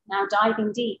thick, now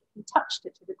diving deep, he touched her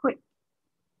to the quick.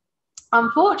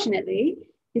 Unfortunately,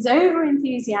 his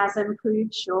over-enthusiasm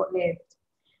proved short-lived,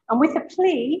 and with a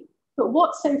plea, but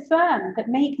what so firm that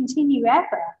may continue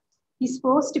ever, he's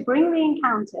forced to bring the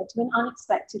encounter to an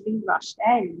unexpectedly rushed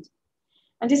end.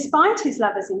 And despite his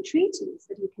lover's entreaties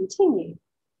that he continue,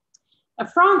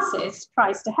 Frances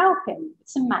tries to help him with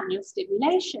some manual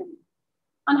stimulation.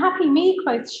 Unhappy me,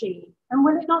 quoth she, and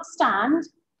will it not stand?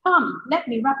 Come, let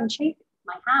me rub and chafe it with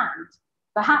my hand.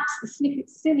 Perhaps the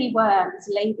silly worm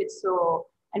is laboured sore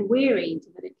and wearied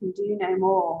that it can do no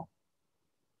more.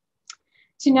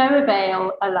 To no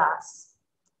avail, alas.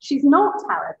 She's not,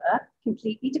 however,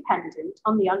 completely dependent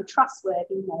on the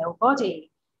untrustworthy male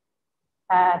body,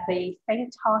 the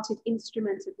faint-hearted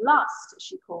instrument of lust, as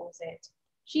she calls it.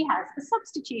 She has a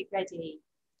substitute ready.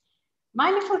 My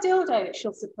little dildo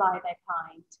shall supply their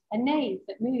kind, a knave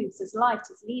that moves as light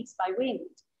as leaves by wind,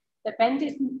 that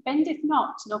bendeth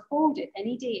not nor foldeth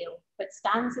any deal, but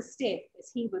stands as stiff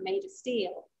as he were made of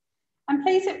steel, and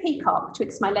plays at peacock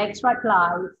twixt my legs right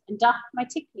blithe, and doth my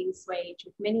tickling swage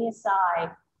with many a sigh.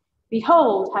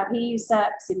 Behold how he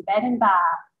usurps in bed and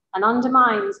bower, and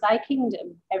undermines thy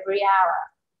kingdom every hour.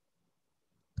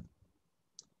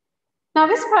 Now,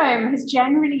 this poem has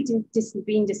generally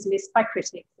been dismissed by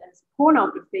critics as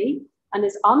pornography and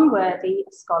as unworthy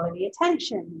of scholarly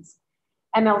attentions.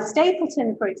 M.L.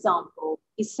 Stapleton, for example,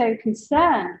 is so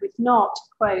concerned with not,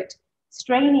 quote,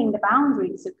 straining the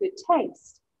boundaries of good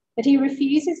taste that he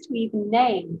refuses to even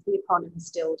name the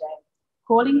eponymous dildo,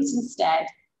 calling it instead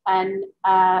an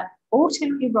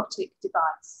autoerotic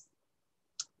device.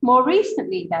 More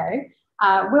recently,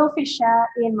 though, Will Fisher,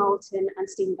 Ian Moulton, and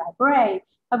Stephen Guy Bray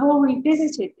have all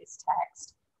revisited this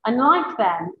text, and like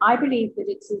them, I believe that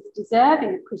it's as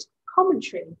deserving of critical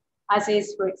commentary as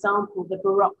is, for example, the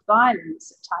Baroque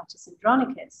violence of Titus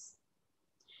Andronicus.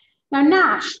 Now,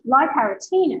 Nash, like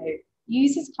Aretino,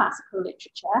 uses classical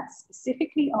literature,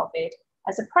 specifically Ovid,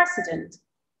 as a precedent,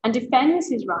 and defends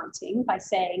his writing by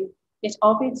saying, yet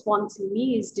Ovid's wanton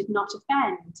muse did not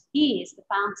offend, he is the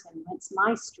fountain whence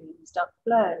my streams doth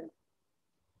flow.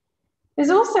 There's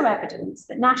also evidence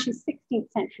that Nash's 16th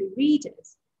century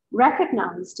readers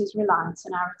recognised his reliance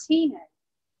on Aretino.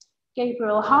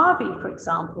 Gabriel Harvey, for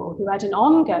example, who had an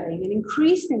ongoing and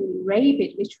increasingly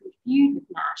rabid literary feud with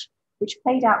Nash, which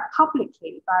played out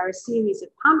publicly via a series of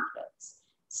pamphlets,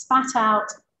 spat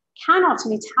out, "Cannot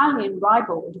an Italian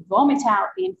ribald vomit out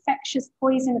the infectious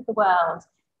poison of the world,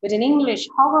 but an English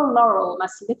horror laurel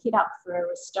must lick it up for a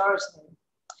restorative."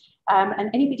 And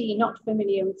anybody not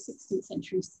familiar with 16th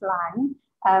century slang,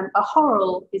 a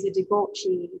horror is a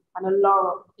debauchee and a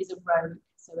laurel is a rogue.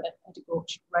 So a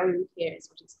debauched rogue here is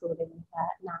what it's called in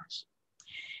Nash.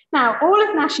 Now, all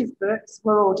of Nash's books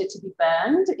were ordered to be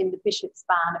burned in the bishop's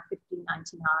ban of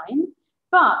 1599,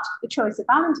 but The Choice of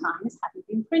Valentines hadn't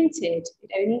been printed.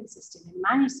 It only existed in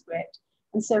manuscript,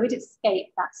 and so it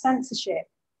escaped that censorship.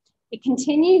 It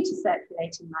continued to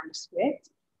circulate in manuscript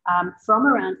from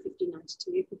around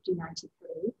 1592,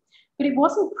 1593, but it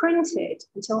wasn't printed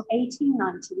until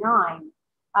 1899.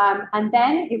 And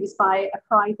then it was by a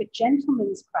private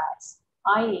gentleman's press,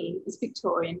 i.e. as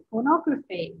Victorian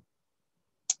pornography.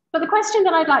 But the question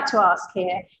that I'd like to ask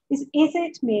here is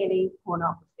it merely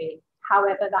pornography,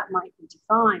 however that might be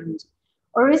defined?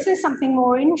 Or is there something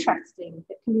more interesting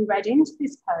that can be read into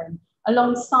this poem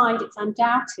alongside its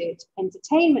undoubted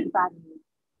entertainment value?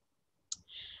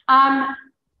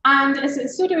 And as a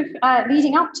sort of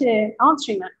leading up to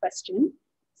answering that question,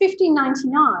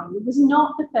 1599 was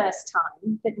not the first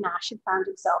time that Nash had found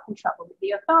himself in trouble with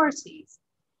the authorities.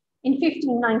 In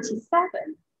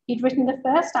 1597, he'd written the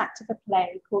first act of a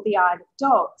play called The Isle of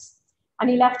Dogs, and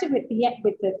he left it with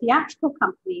the theatrical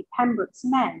company Pembroke's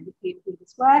Men, with whom he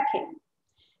was working.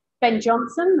 Ben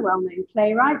Jonson, the well-known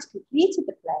playwright, completed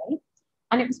the play,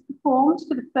 and it was performed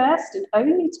for the first and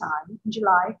only time in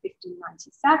July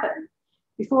 1597,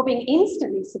 before being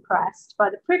instantly suppressed by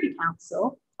the Privy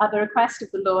Council at the request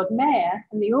of the Lord Mayor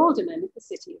and the Aldermen of the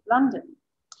City of London.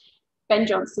 Ben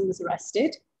Jonson was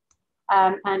arrested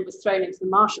and was thrown into the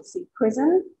Marshalsea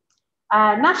prison.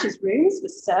 Nash's rooms were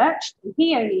searched, and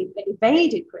he only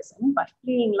evaded prison by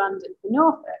fleeing London for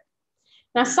Norfolk.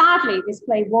 Now, sadly, this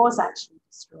play was actually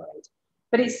destroyed,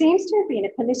 but it seems to have been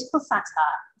a political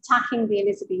satire attacking the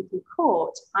Elizabethan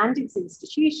court and its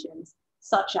institutions,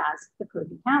 such as the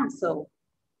Privy Council.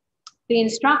 The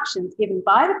instructions given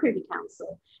by the Privy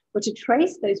Council were to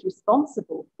trace those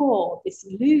responsible for this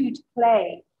lewd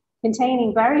play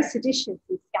containing very seditious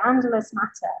and scandalous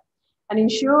matter, and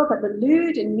ensure that the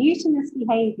lewd and mutinous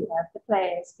behaviour of the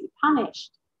players be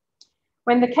punished.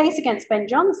 When the case against Ben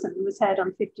Jonson was heard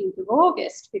on 15th of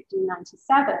August,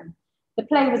 1597, the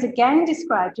play was again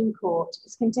described in court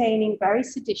as containing very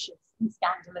seditious and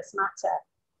scandalous matter.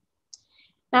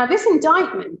 Now, this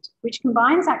indictment, which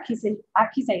combines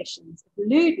accusations of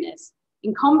lewdness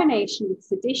in combination with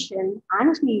sedition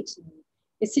and mutiny,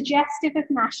 is suggestive of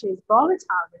Nash's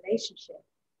volatile relationship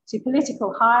to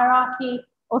political hierarchy,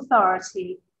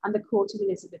 authority, and the court of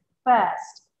Elizabeth I,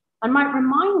 and might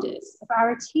remind us of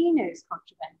Aretino's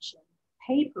contravention,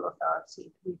 papal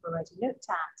authority that we've already looked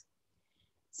at.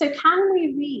 So can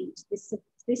we read this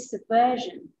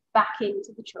subversion back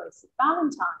into The Choice of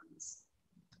Valentines?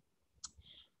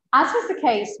 As is the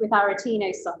case with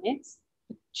Aretino's sonnets,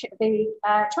 the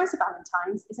Choice of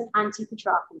Valentines is an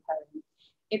anti-Petrarchan poem.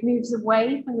 It moves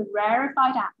away from the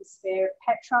rarefied atmosphere of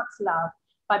Petrarch's love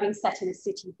by being set in a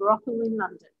city brothel in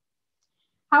London.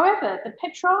 However, the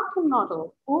Petrarchan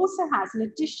model also has an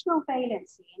additional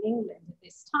valency in England at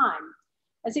this time,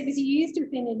 as it was used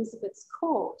within Elizabeth's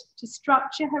court to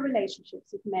structure her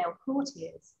relationships with male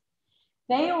courtiers.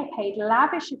 They all paid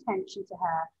lavish attention to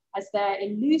her as their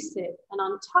elusive and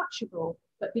untouchable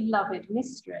but beloved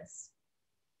mistress.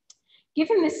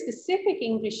 Given this specific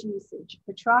English usage of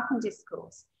Petrarchan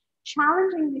discourse,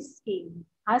 challenging this scheme,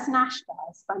 as Nash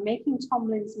does, by making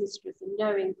Tomlin's mistress a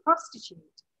knowing prostitute,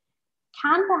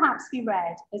 can perhaps be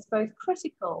read as both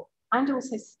critical and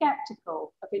also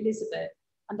sceptical of Elizabeth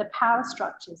and the power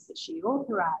structures that she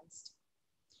authorized.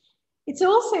 It's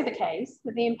also the case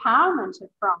that the empowerment of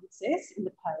Frances in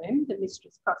the poem, The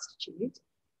Mistress Prostitute,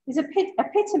 is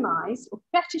epitomized or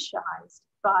fetishized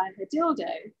by her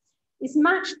dildo, is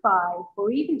matched by or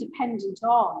even dependent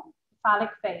on the phallic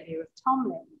failure of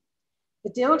Tomlin. The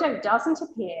dildo doesn't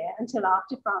appear until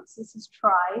after Frances has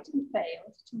tried and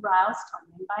failed to rouse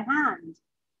Tomlin by hand.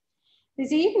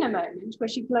 There's even a moment where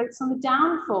she gloats on the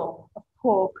downfall of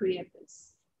poor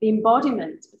Priapus, the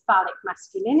embodiment of phallic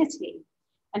masculinity,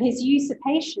 and his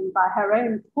usurpation by her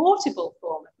own portable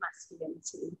form of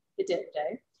masculinity, the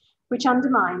dildo, which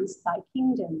undermines thy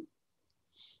kingdom.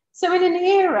 So in an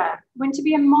era when to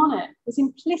be a monarch was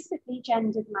implicitly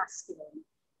gendered masculine,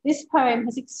 This poem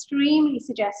has extremely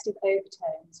suggestive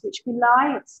overtones, which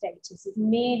belie its status as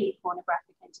merely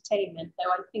pornographic entertainment,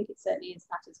 though I think it certainly is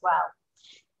that as well.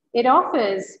 It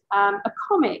offers a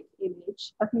comic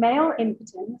image of male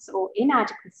impotence or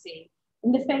inadequacy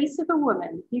in the face of a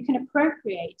woman who can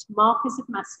appropriate markers of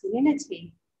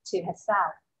masculinity to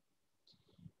herself.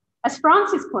 As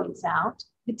Frances points out,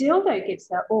 the dildo gives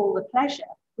her all the pleasure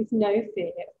with no fear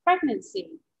of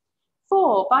pregnancy.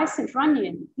 For by St.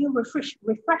 Runyon, he'll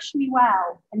refresh me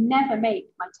well and never make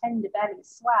my tender belly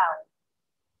swell.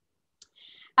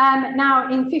 Now,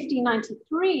 in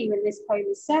 1593, when this poem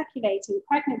is circulating,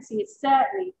 pregnancy is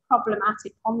certainly a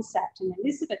problematic concept in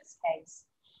Elizabeth's case.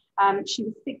 She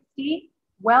was 60,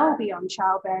 well beyond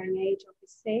childbearing age,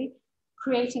 obviously,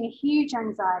 creating a huge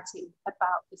anxiety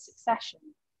about the succession.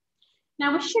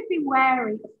 Now, we should be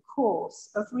wary, of course,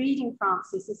 of reading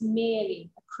Frances as merely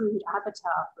a crude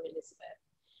avatar for Elizabeth,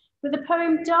 but the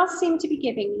poem does seem to be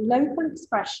giving local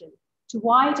expression to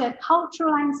wider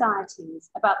cultural anxieties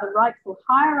about the rightful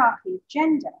hierarchy of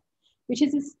gender, which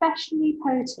is especially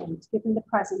potent given the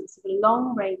presence of a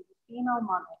long-reigning female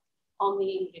monarch on the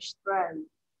English throne.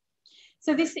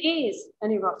 So this is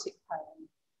an erotic poem,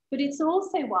 but it's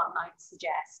also one, I'd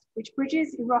suggest, which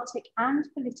bridges erotic and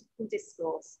political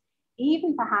discourse,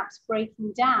 even perhaps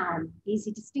breaking down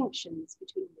easy distinctions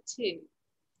between the two.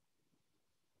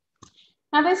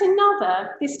 Now there's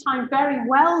another, this time very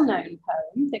well-known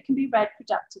poem that can be read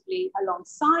productively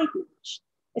alongside Nash,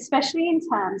 especially in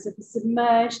terms of the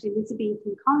submerged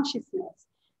Elizabethan consciousness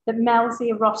that melds the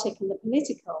erotic and the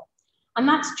political, and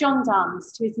that's John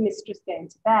Donne's To His Mistress Going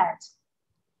to Bed.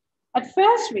 At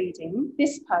first reading,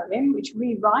 this poem, which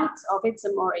rewrites Ovid's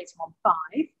Amores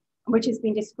 1.5, and which has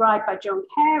been described by John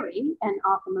Carey and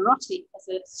Arthur Marotti as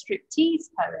a striptease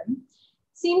poem,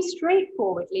 seems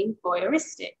straightforwardly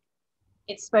voyeuristic.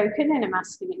 It's spoken in a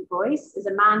masculine voice as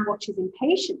a man watches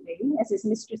impatiently as his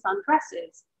mistress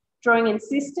undresses, drawing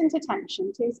insistent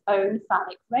attention to his own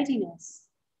phallic readiness.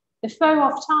 The foe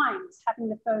of times, having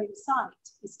the foe in sight,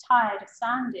 is tired of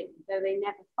standing, though they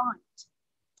never fight.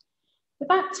 But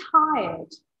that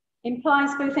tired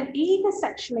implies both an eager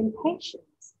sexual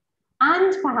impatience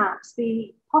and perhaps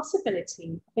the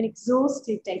possibility of an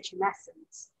exhaustive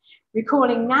detumescence,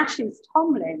 recalling Nash's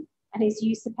Tomlin and his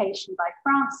usurpation by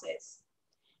Francis.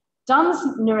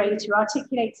 Donne's narrator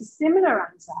articulates a similar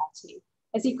anxiety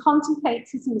as he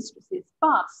contemplates his mistress's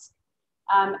bust,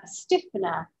 a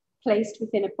stiffener placed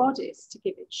within a bodice to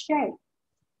give it shape.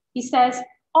 He says,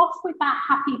 "Off with that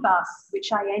happy bust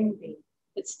which I envy,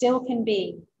 that still can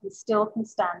be and still can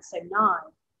stand so nigh."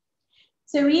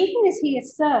 So even as he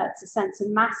asserts a sense of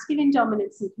masculine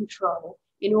dominance and control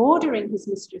in ordering his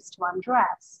mistress to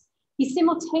undress, he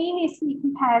simultaneously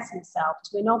compares himself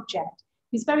to an object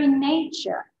whose very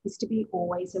nature is to be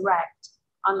always erect,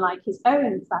 unlike his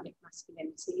own phallic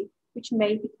masculinity, which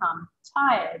may become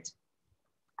tired.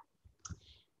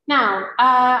 Now,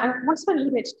 I want to spend a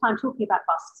little bit of time talking about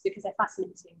busts because they're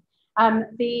fascinating.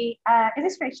 The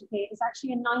illustration here is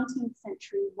actually a 19th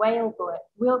century whalebone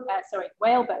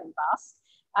bust,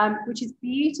 which is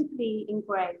beautifully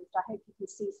engraved. I hope you can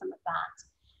see some of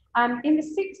that. In the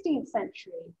 16th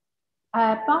century,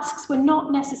 busts were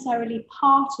not necessarily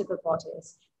part of a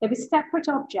bodice. They were separate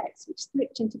objects which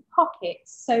slipped into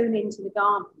pockets sewn into the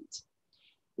garment.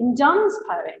 In Donne's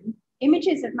poem,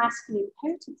 images of masculine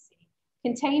potency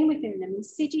contain within them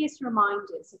insidious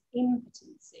reminders of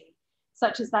impotency,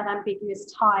 such as that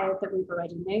ambiguous tired that we've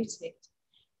already noted.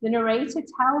 The narrator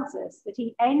tells us that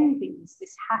he envies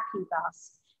this happy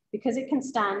bust because it can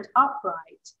stand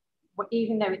upright,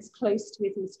 even though it's close to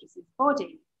his mistress's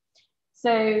body.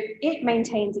 So it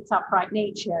maintains its upright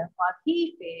nature, while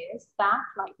he fears that,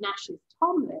 like Nash's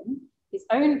Tomlin, his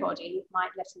own body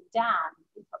might let him down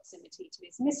in proximity to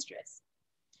his mistress.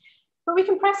 But we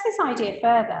can press this idea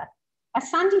further.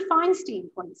 As Sandy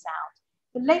Feinstein points out,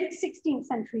 the late 16th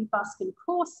century busk and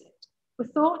corset were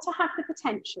thought to have the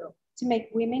potential to make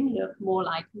women look more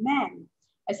like men,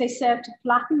 as they served to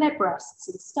flatten their breasts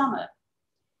and stomach.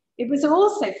 It was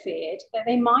also feared that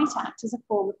they might act as a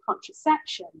form of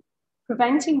contraception,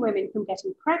 preventing women from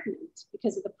getting pregnant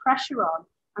because of the pressure on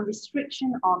and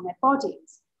restriction on their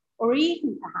bodies, or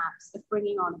even perhaps of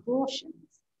bringing on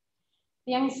abortions.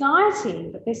 The anxiety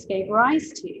that this gave rise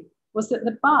to was that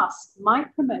the bust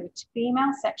might promote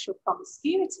female sexual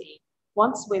promiscuity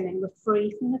once women were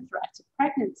free from the threat of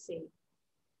pregnancy.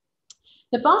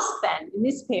 The bust then, in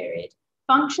this period,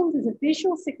 functions as a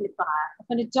visual signifier of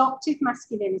an adoptive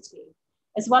masculinity,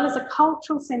 as well as a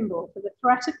cultural symbol for the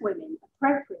threat of women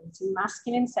appropriating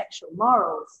masculine sexual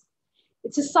morals.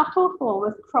 It's a subtle form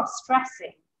of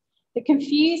cross-dressing, that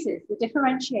confuses the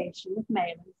differentiation of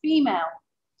male and female.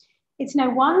 It's no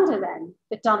wonder then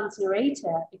that Donne's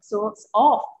narrator exhorts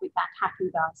off with that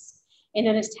happy thus in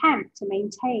an attempt to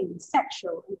maintain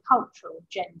sexual and cultural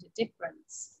gender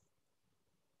difference.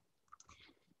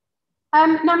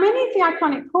 Now, many of the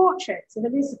iconic portraits of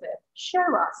Elizabeth show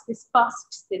us this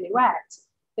bust silhouette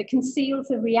that conceals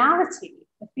the reality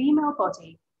of the female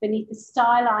body beneath a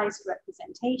stylized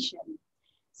representation.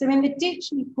 So in the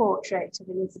Ditchley portrait of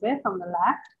Elizabeth on the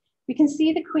left, we can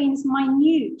see the Queen's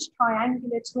minute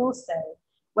triangular torso,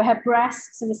 where her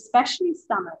breasts and especially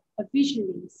stomach are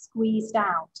visually squeezed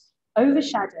out,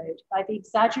 overshadowed by the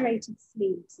exaggerated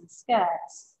sleeves and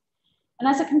skirts. And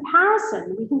as a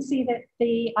comparison, we can see that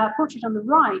the portrait on the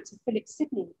right of Philip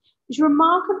Sidney is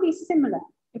remarkably similar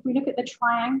if we look at the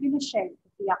triangular shape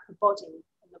of the upper body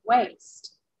and the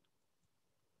waist.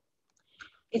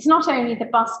 It's not only the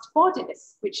bust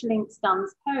bodice which links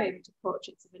Donne's poem to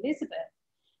portraits of Elizabeth.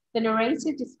 The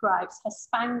narrator describes her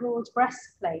spangled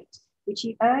breastplate, which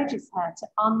he urges her to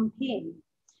unpin.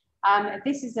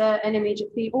 This is an image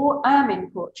of the ermine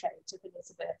portrait of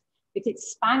Elizabeth with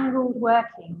its spangled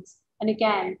workings and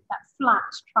again, that flat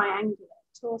triangular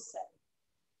torso.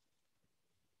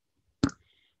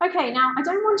 Okay, now I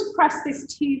don't want to press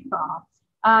this too far,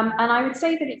 and I would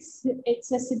say that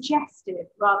it's a suggestive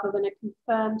rather than a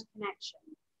confirmed connection.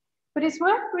 But it's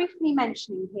worth briefly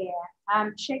mentioning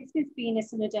here, Shakespeare's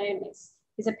Venus and Adonis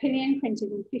is a pillion printed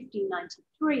in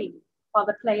 1593, while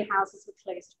the playhouses were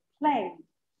closed for plague.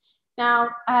 Now,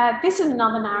 this is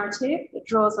another narrative that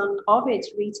draws on Ovid's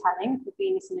retelling of the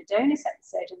Venus and Adonis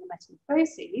episode in the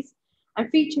Metamorphoses and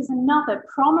features another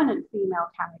prominent female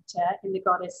character in the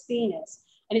goddess Venus.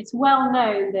 And it's well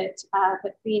known that,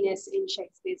 that Venus in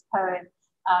Shakespeare's poem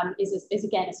is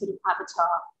again a sort of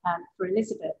avatar for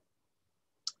Elizabeth.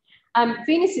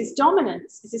 Venus's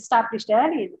dominance is established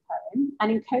early in the poem and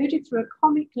encoded through a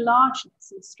comic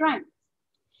largeness and strength.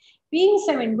 Being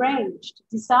so enraged,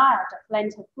 Desire doth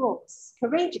lend her force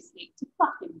courageously to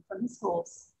pluck him from his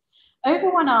horse.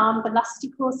 Over one arm the lusty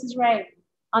courser's rein,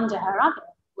 under her other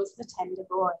was the tender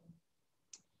boy.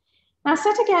 Now,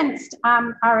 set against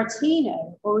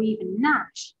Aretino or even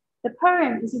Nash, the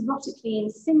poem is erotically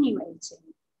insinuating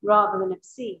rather than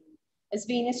obscene, as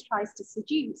Venus tries to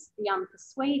seduce the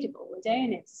unpersuadable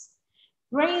Adonis.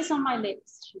 Graze on my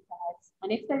lips, she says,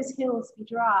 and if those hills be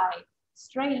dry,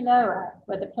 stray lower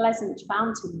where the pleasant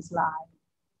fountains lie.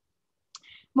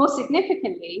 More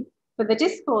significantly, for the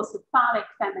discourse of phallic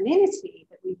femininity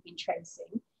that we've been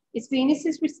tracing, is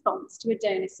Venus's response to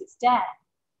Adonis's death.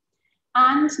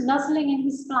 And nuzzling in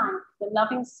his flank, the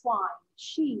loving swine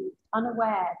sheathed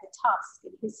unaware the tusk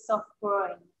in his soft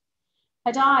groin.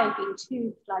 Had I been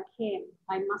toothed like him,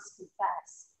 I must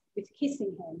confess, with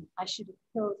kissing him, I should have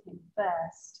killed him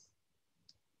first.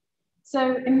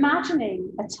 So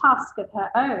imagining a tusk of her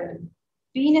own,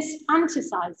 Venus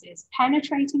fantasizes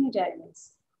penetrating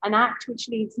Adonis, an act which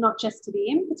leads not just to the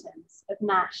impotence of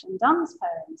Nash and Donne's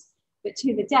poems, but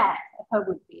to the death of her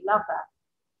would-be lover.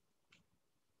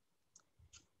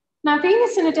 Now,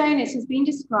 Venus and Adonis has been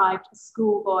described as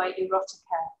schoolboy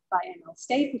erotica by Emil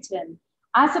Stapleton,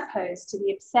 as opposed to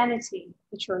the obscenity of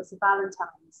the choice of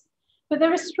Valentines. But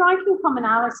there are striking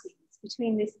commonalities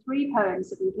between these three poems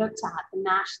that we've looked at, the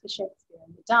Nash, the Shakespeare,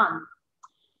 and the Donne.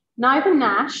 Neither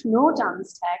Nash nor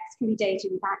Donne's text can be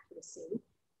dated with accuracy,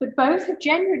 but both have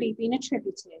generally been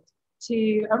attributed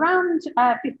to around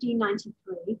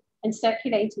 1593 and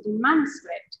circulated in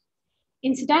manuscript.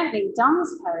 Incidentally,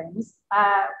 Donne's poems,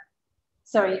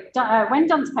 when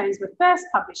Donne's poems were first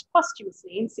published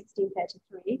posthumously in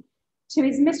 1633, To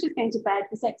His Mistress Going to Bed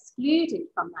was excluded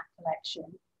from that collection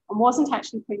and wasn't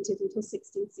actually printed until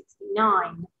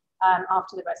 1669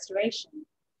 after the Restoration.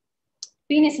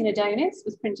 Venus and Adonis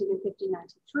was printed in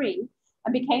 1593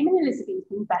 and became an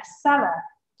Elizabethan bestseller.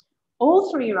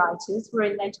 All three writers were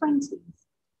in their 20s.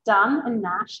 Donne and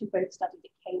Nash had both studied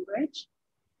at Cambridge.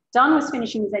 Donne was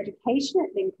finishing his education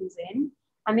at Lincoln's Inn,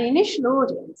 and the initial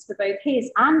audience for both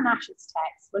his and Nash's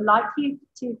texts were likely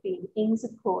to have been Inns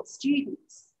of Court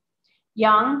students.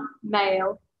 Young,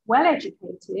 male,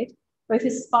 well-educated, both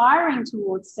aspiring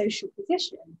towards social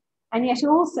position, and yet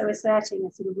also asserting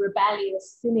a sort of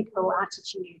rebellious, cynical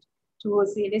attitude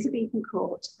towards the Elizabethan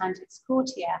court and its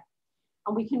courtier.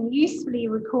 And we can usefully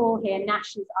recall here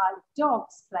Nash's Isle of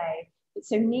Dogs play that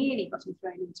so nearly got him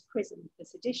thrown into prison for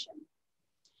sedition.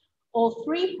 All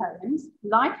three poems,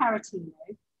 like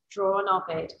Aretino, draw on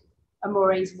Ovid,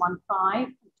 Amores 1:5,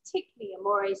 and particularly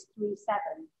Amores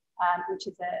 3:7, which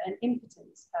is an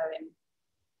impotence poem.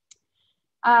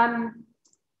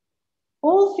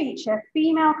 All feature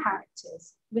female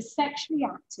characters who are sexually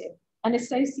active and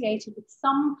associated with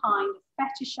some kind of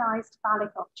fetishized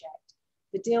phallic object,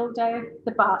 the dildo,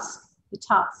 the bust, the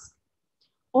tusk.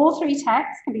 All three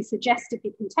texts can be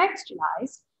suggestively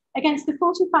contextualized against the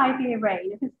 45-year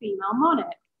reign of a female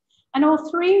monarch, and all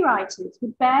three writers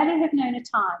would barely have known a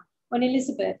time when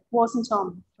Elizabeth wasn't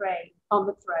on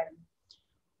the throne.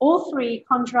 All three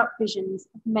conjure up visions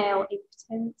of male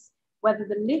impotence, whether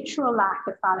the literal lack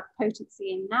of phallic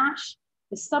potency in Nash,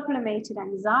 the sublimated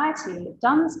anxiety of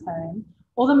Donne's poem,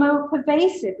 or the more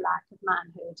pervasive lack of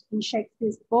manhood in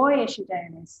Shakespeare's boyish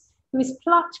Adonis, who is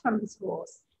plucked from his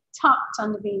horse, tucked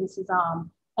under Venus's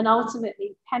arm, and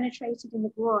ultimately penetrated in the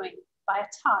groin by a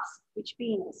tusk which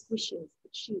Venus wishes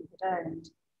that she had owned.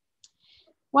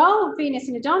 While Venus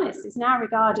and Adonis is now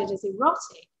regarded as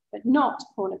erotic, but not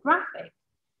pornographic,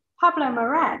 Pablo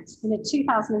Moret, in a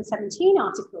 2017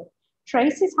 article,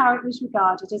 traces how it was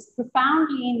regarded as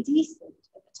profoundly indecent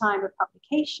at the time of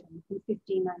publication in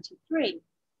 1593,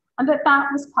 and that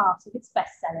was part of its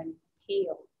best-selling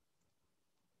appeal.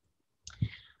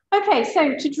 Okay,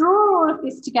 so to draw all of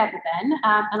this together then,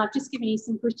 and I've just given you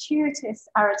some gratuitous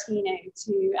Aretino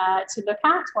to look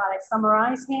at while I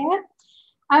summarize here.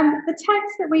 The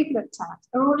texts that we've looked at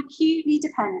are all acutely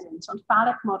dependent on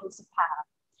phallic models of power,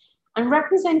 and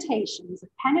representations of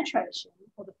penetration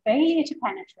or the failure to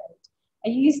penetrate are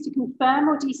used to confirm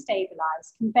or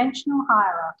destabilize conventional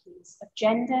hierarchies of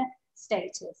gender,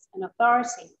 status, and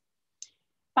authority.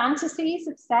 Fantasies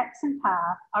of sex and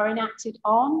power are enacted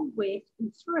on, with,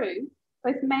 and through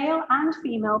both male and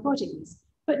female bodies,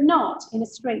 but not in a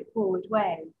straightforward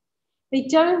way. They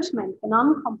don't make an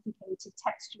uncomplicated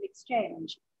textual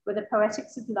exchange where the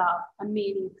poetics of love are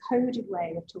merely a coded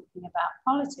way of talking about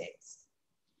politics.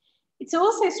 It's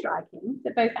also striking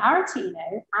that both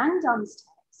Aretino and Donne's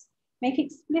texts make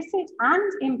explicit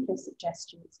and implicit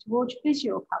gestures towards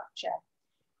visual culture.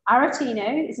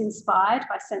 Aretino is inspired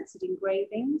by censored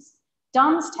engravings.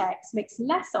 Donne's text makes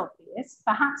less obvious,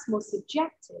 perhaps more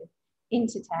subjective,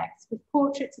 intertext with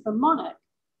portraits of a monarch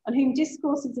on whom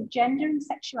discourses of gender and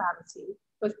sexuality,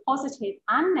 both positive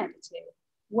and negative,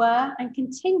 were and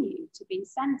continue to be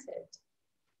centered.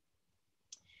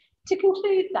 To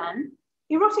conclude then,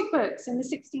 erotic books in the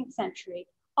 16th century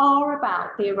are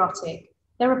about the erotic.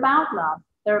 They're about love,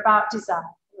 they're about desire,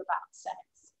 they're about sex.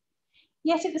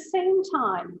 Yet at the same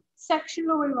time,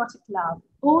 sexual or erotic love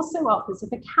also offers a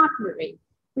vocabulary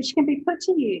which can be put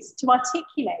to use to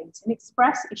articulate and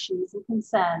express issues and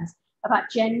concerns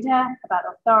about gender, about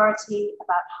authority,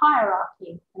 about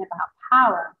hierarchy, and about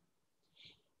power.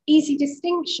 Easy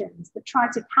distinctions that try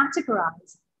to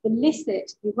categorize the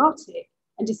licit erotic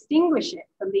and distinguish it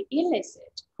from the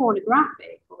illicit,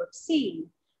 pornographic, or obscene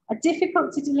are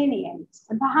difficult to delineate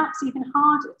and perhaps even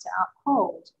harder to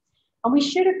uphold. And we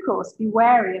should, of course, be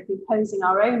wary of imposing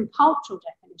our own cultural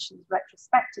definitions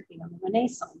retrospectively on the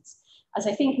Renaissance, as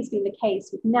I think has been the case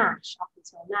with Nash up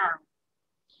until now.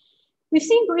 We've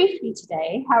seen briefly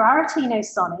today how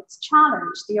Aretino's sonnets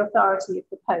challenged the authority of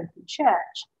the Pope and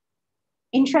Church.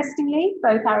 Interestingly,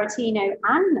 both Aretino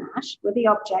and Nash were the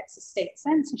objects of state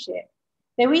censorship,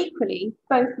 though equally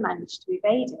both managed to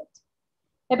evade it.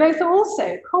 They both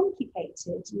also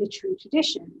complicated literary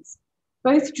traditions.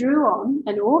 Both drew on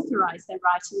and authorized their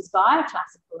writings via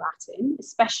classical Latin,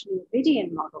 especially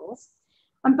Ovidian models,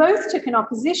 and both took an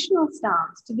oppositional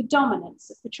stance to the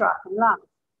dominance of Petrarchan love.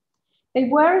 They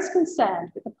were as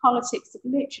concerned with the politics of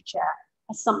literature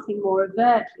as something more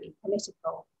overtly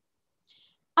political.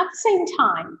 At the same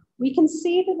time, we can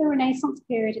see that the Renaissance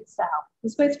period itself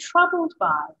was both troubled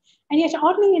by and yet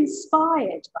oddly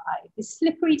inspired by this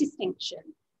slippery distinction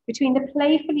between the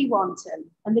playfully wanton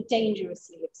and the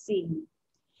dangerously obscene.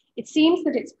 It seems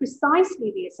that it's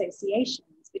precisely the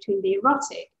associations between the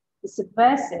erotic, the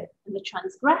subversive, and the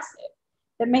transgressive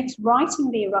that makes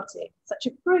writing the erotic such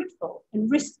a fruitful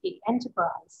and risky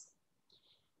enterprise.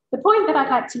 The point that I'd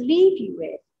like to leave you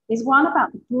with is one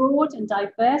about the broad and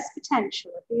diverse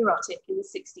potential of the erotic in the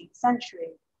 16th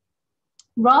century.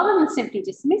 Rather than simply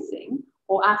dismissing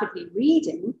or avidly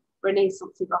reading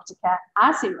Renaissance erotica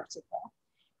as erotica,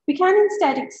 we can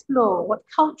instead explore what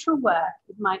cultural work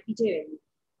it might be doing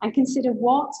and consider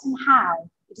what and how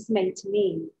it is made to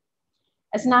mean.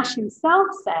 As Nash himself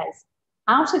says,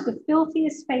 out of the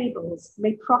filthiest fables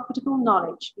may profitable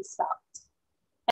knowledge be sucked.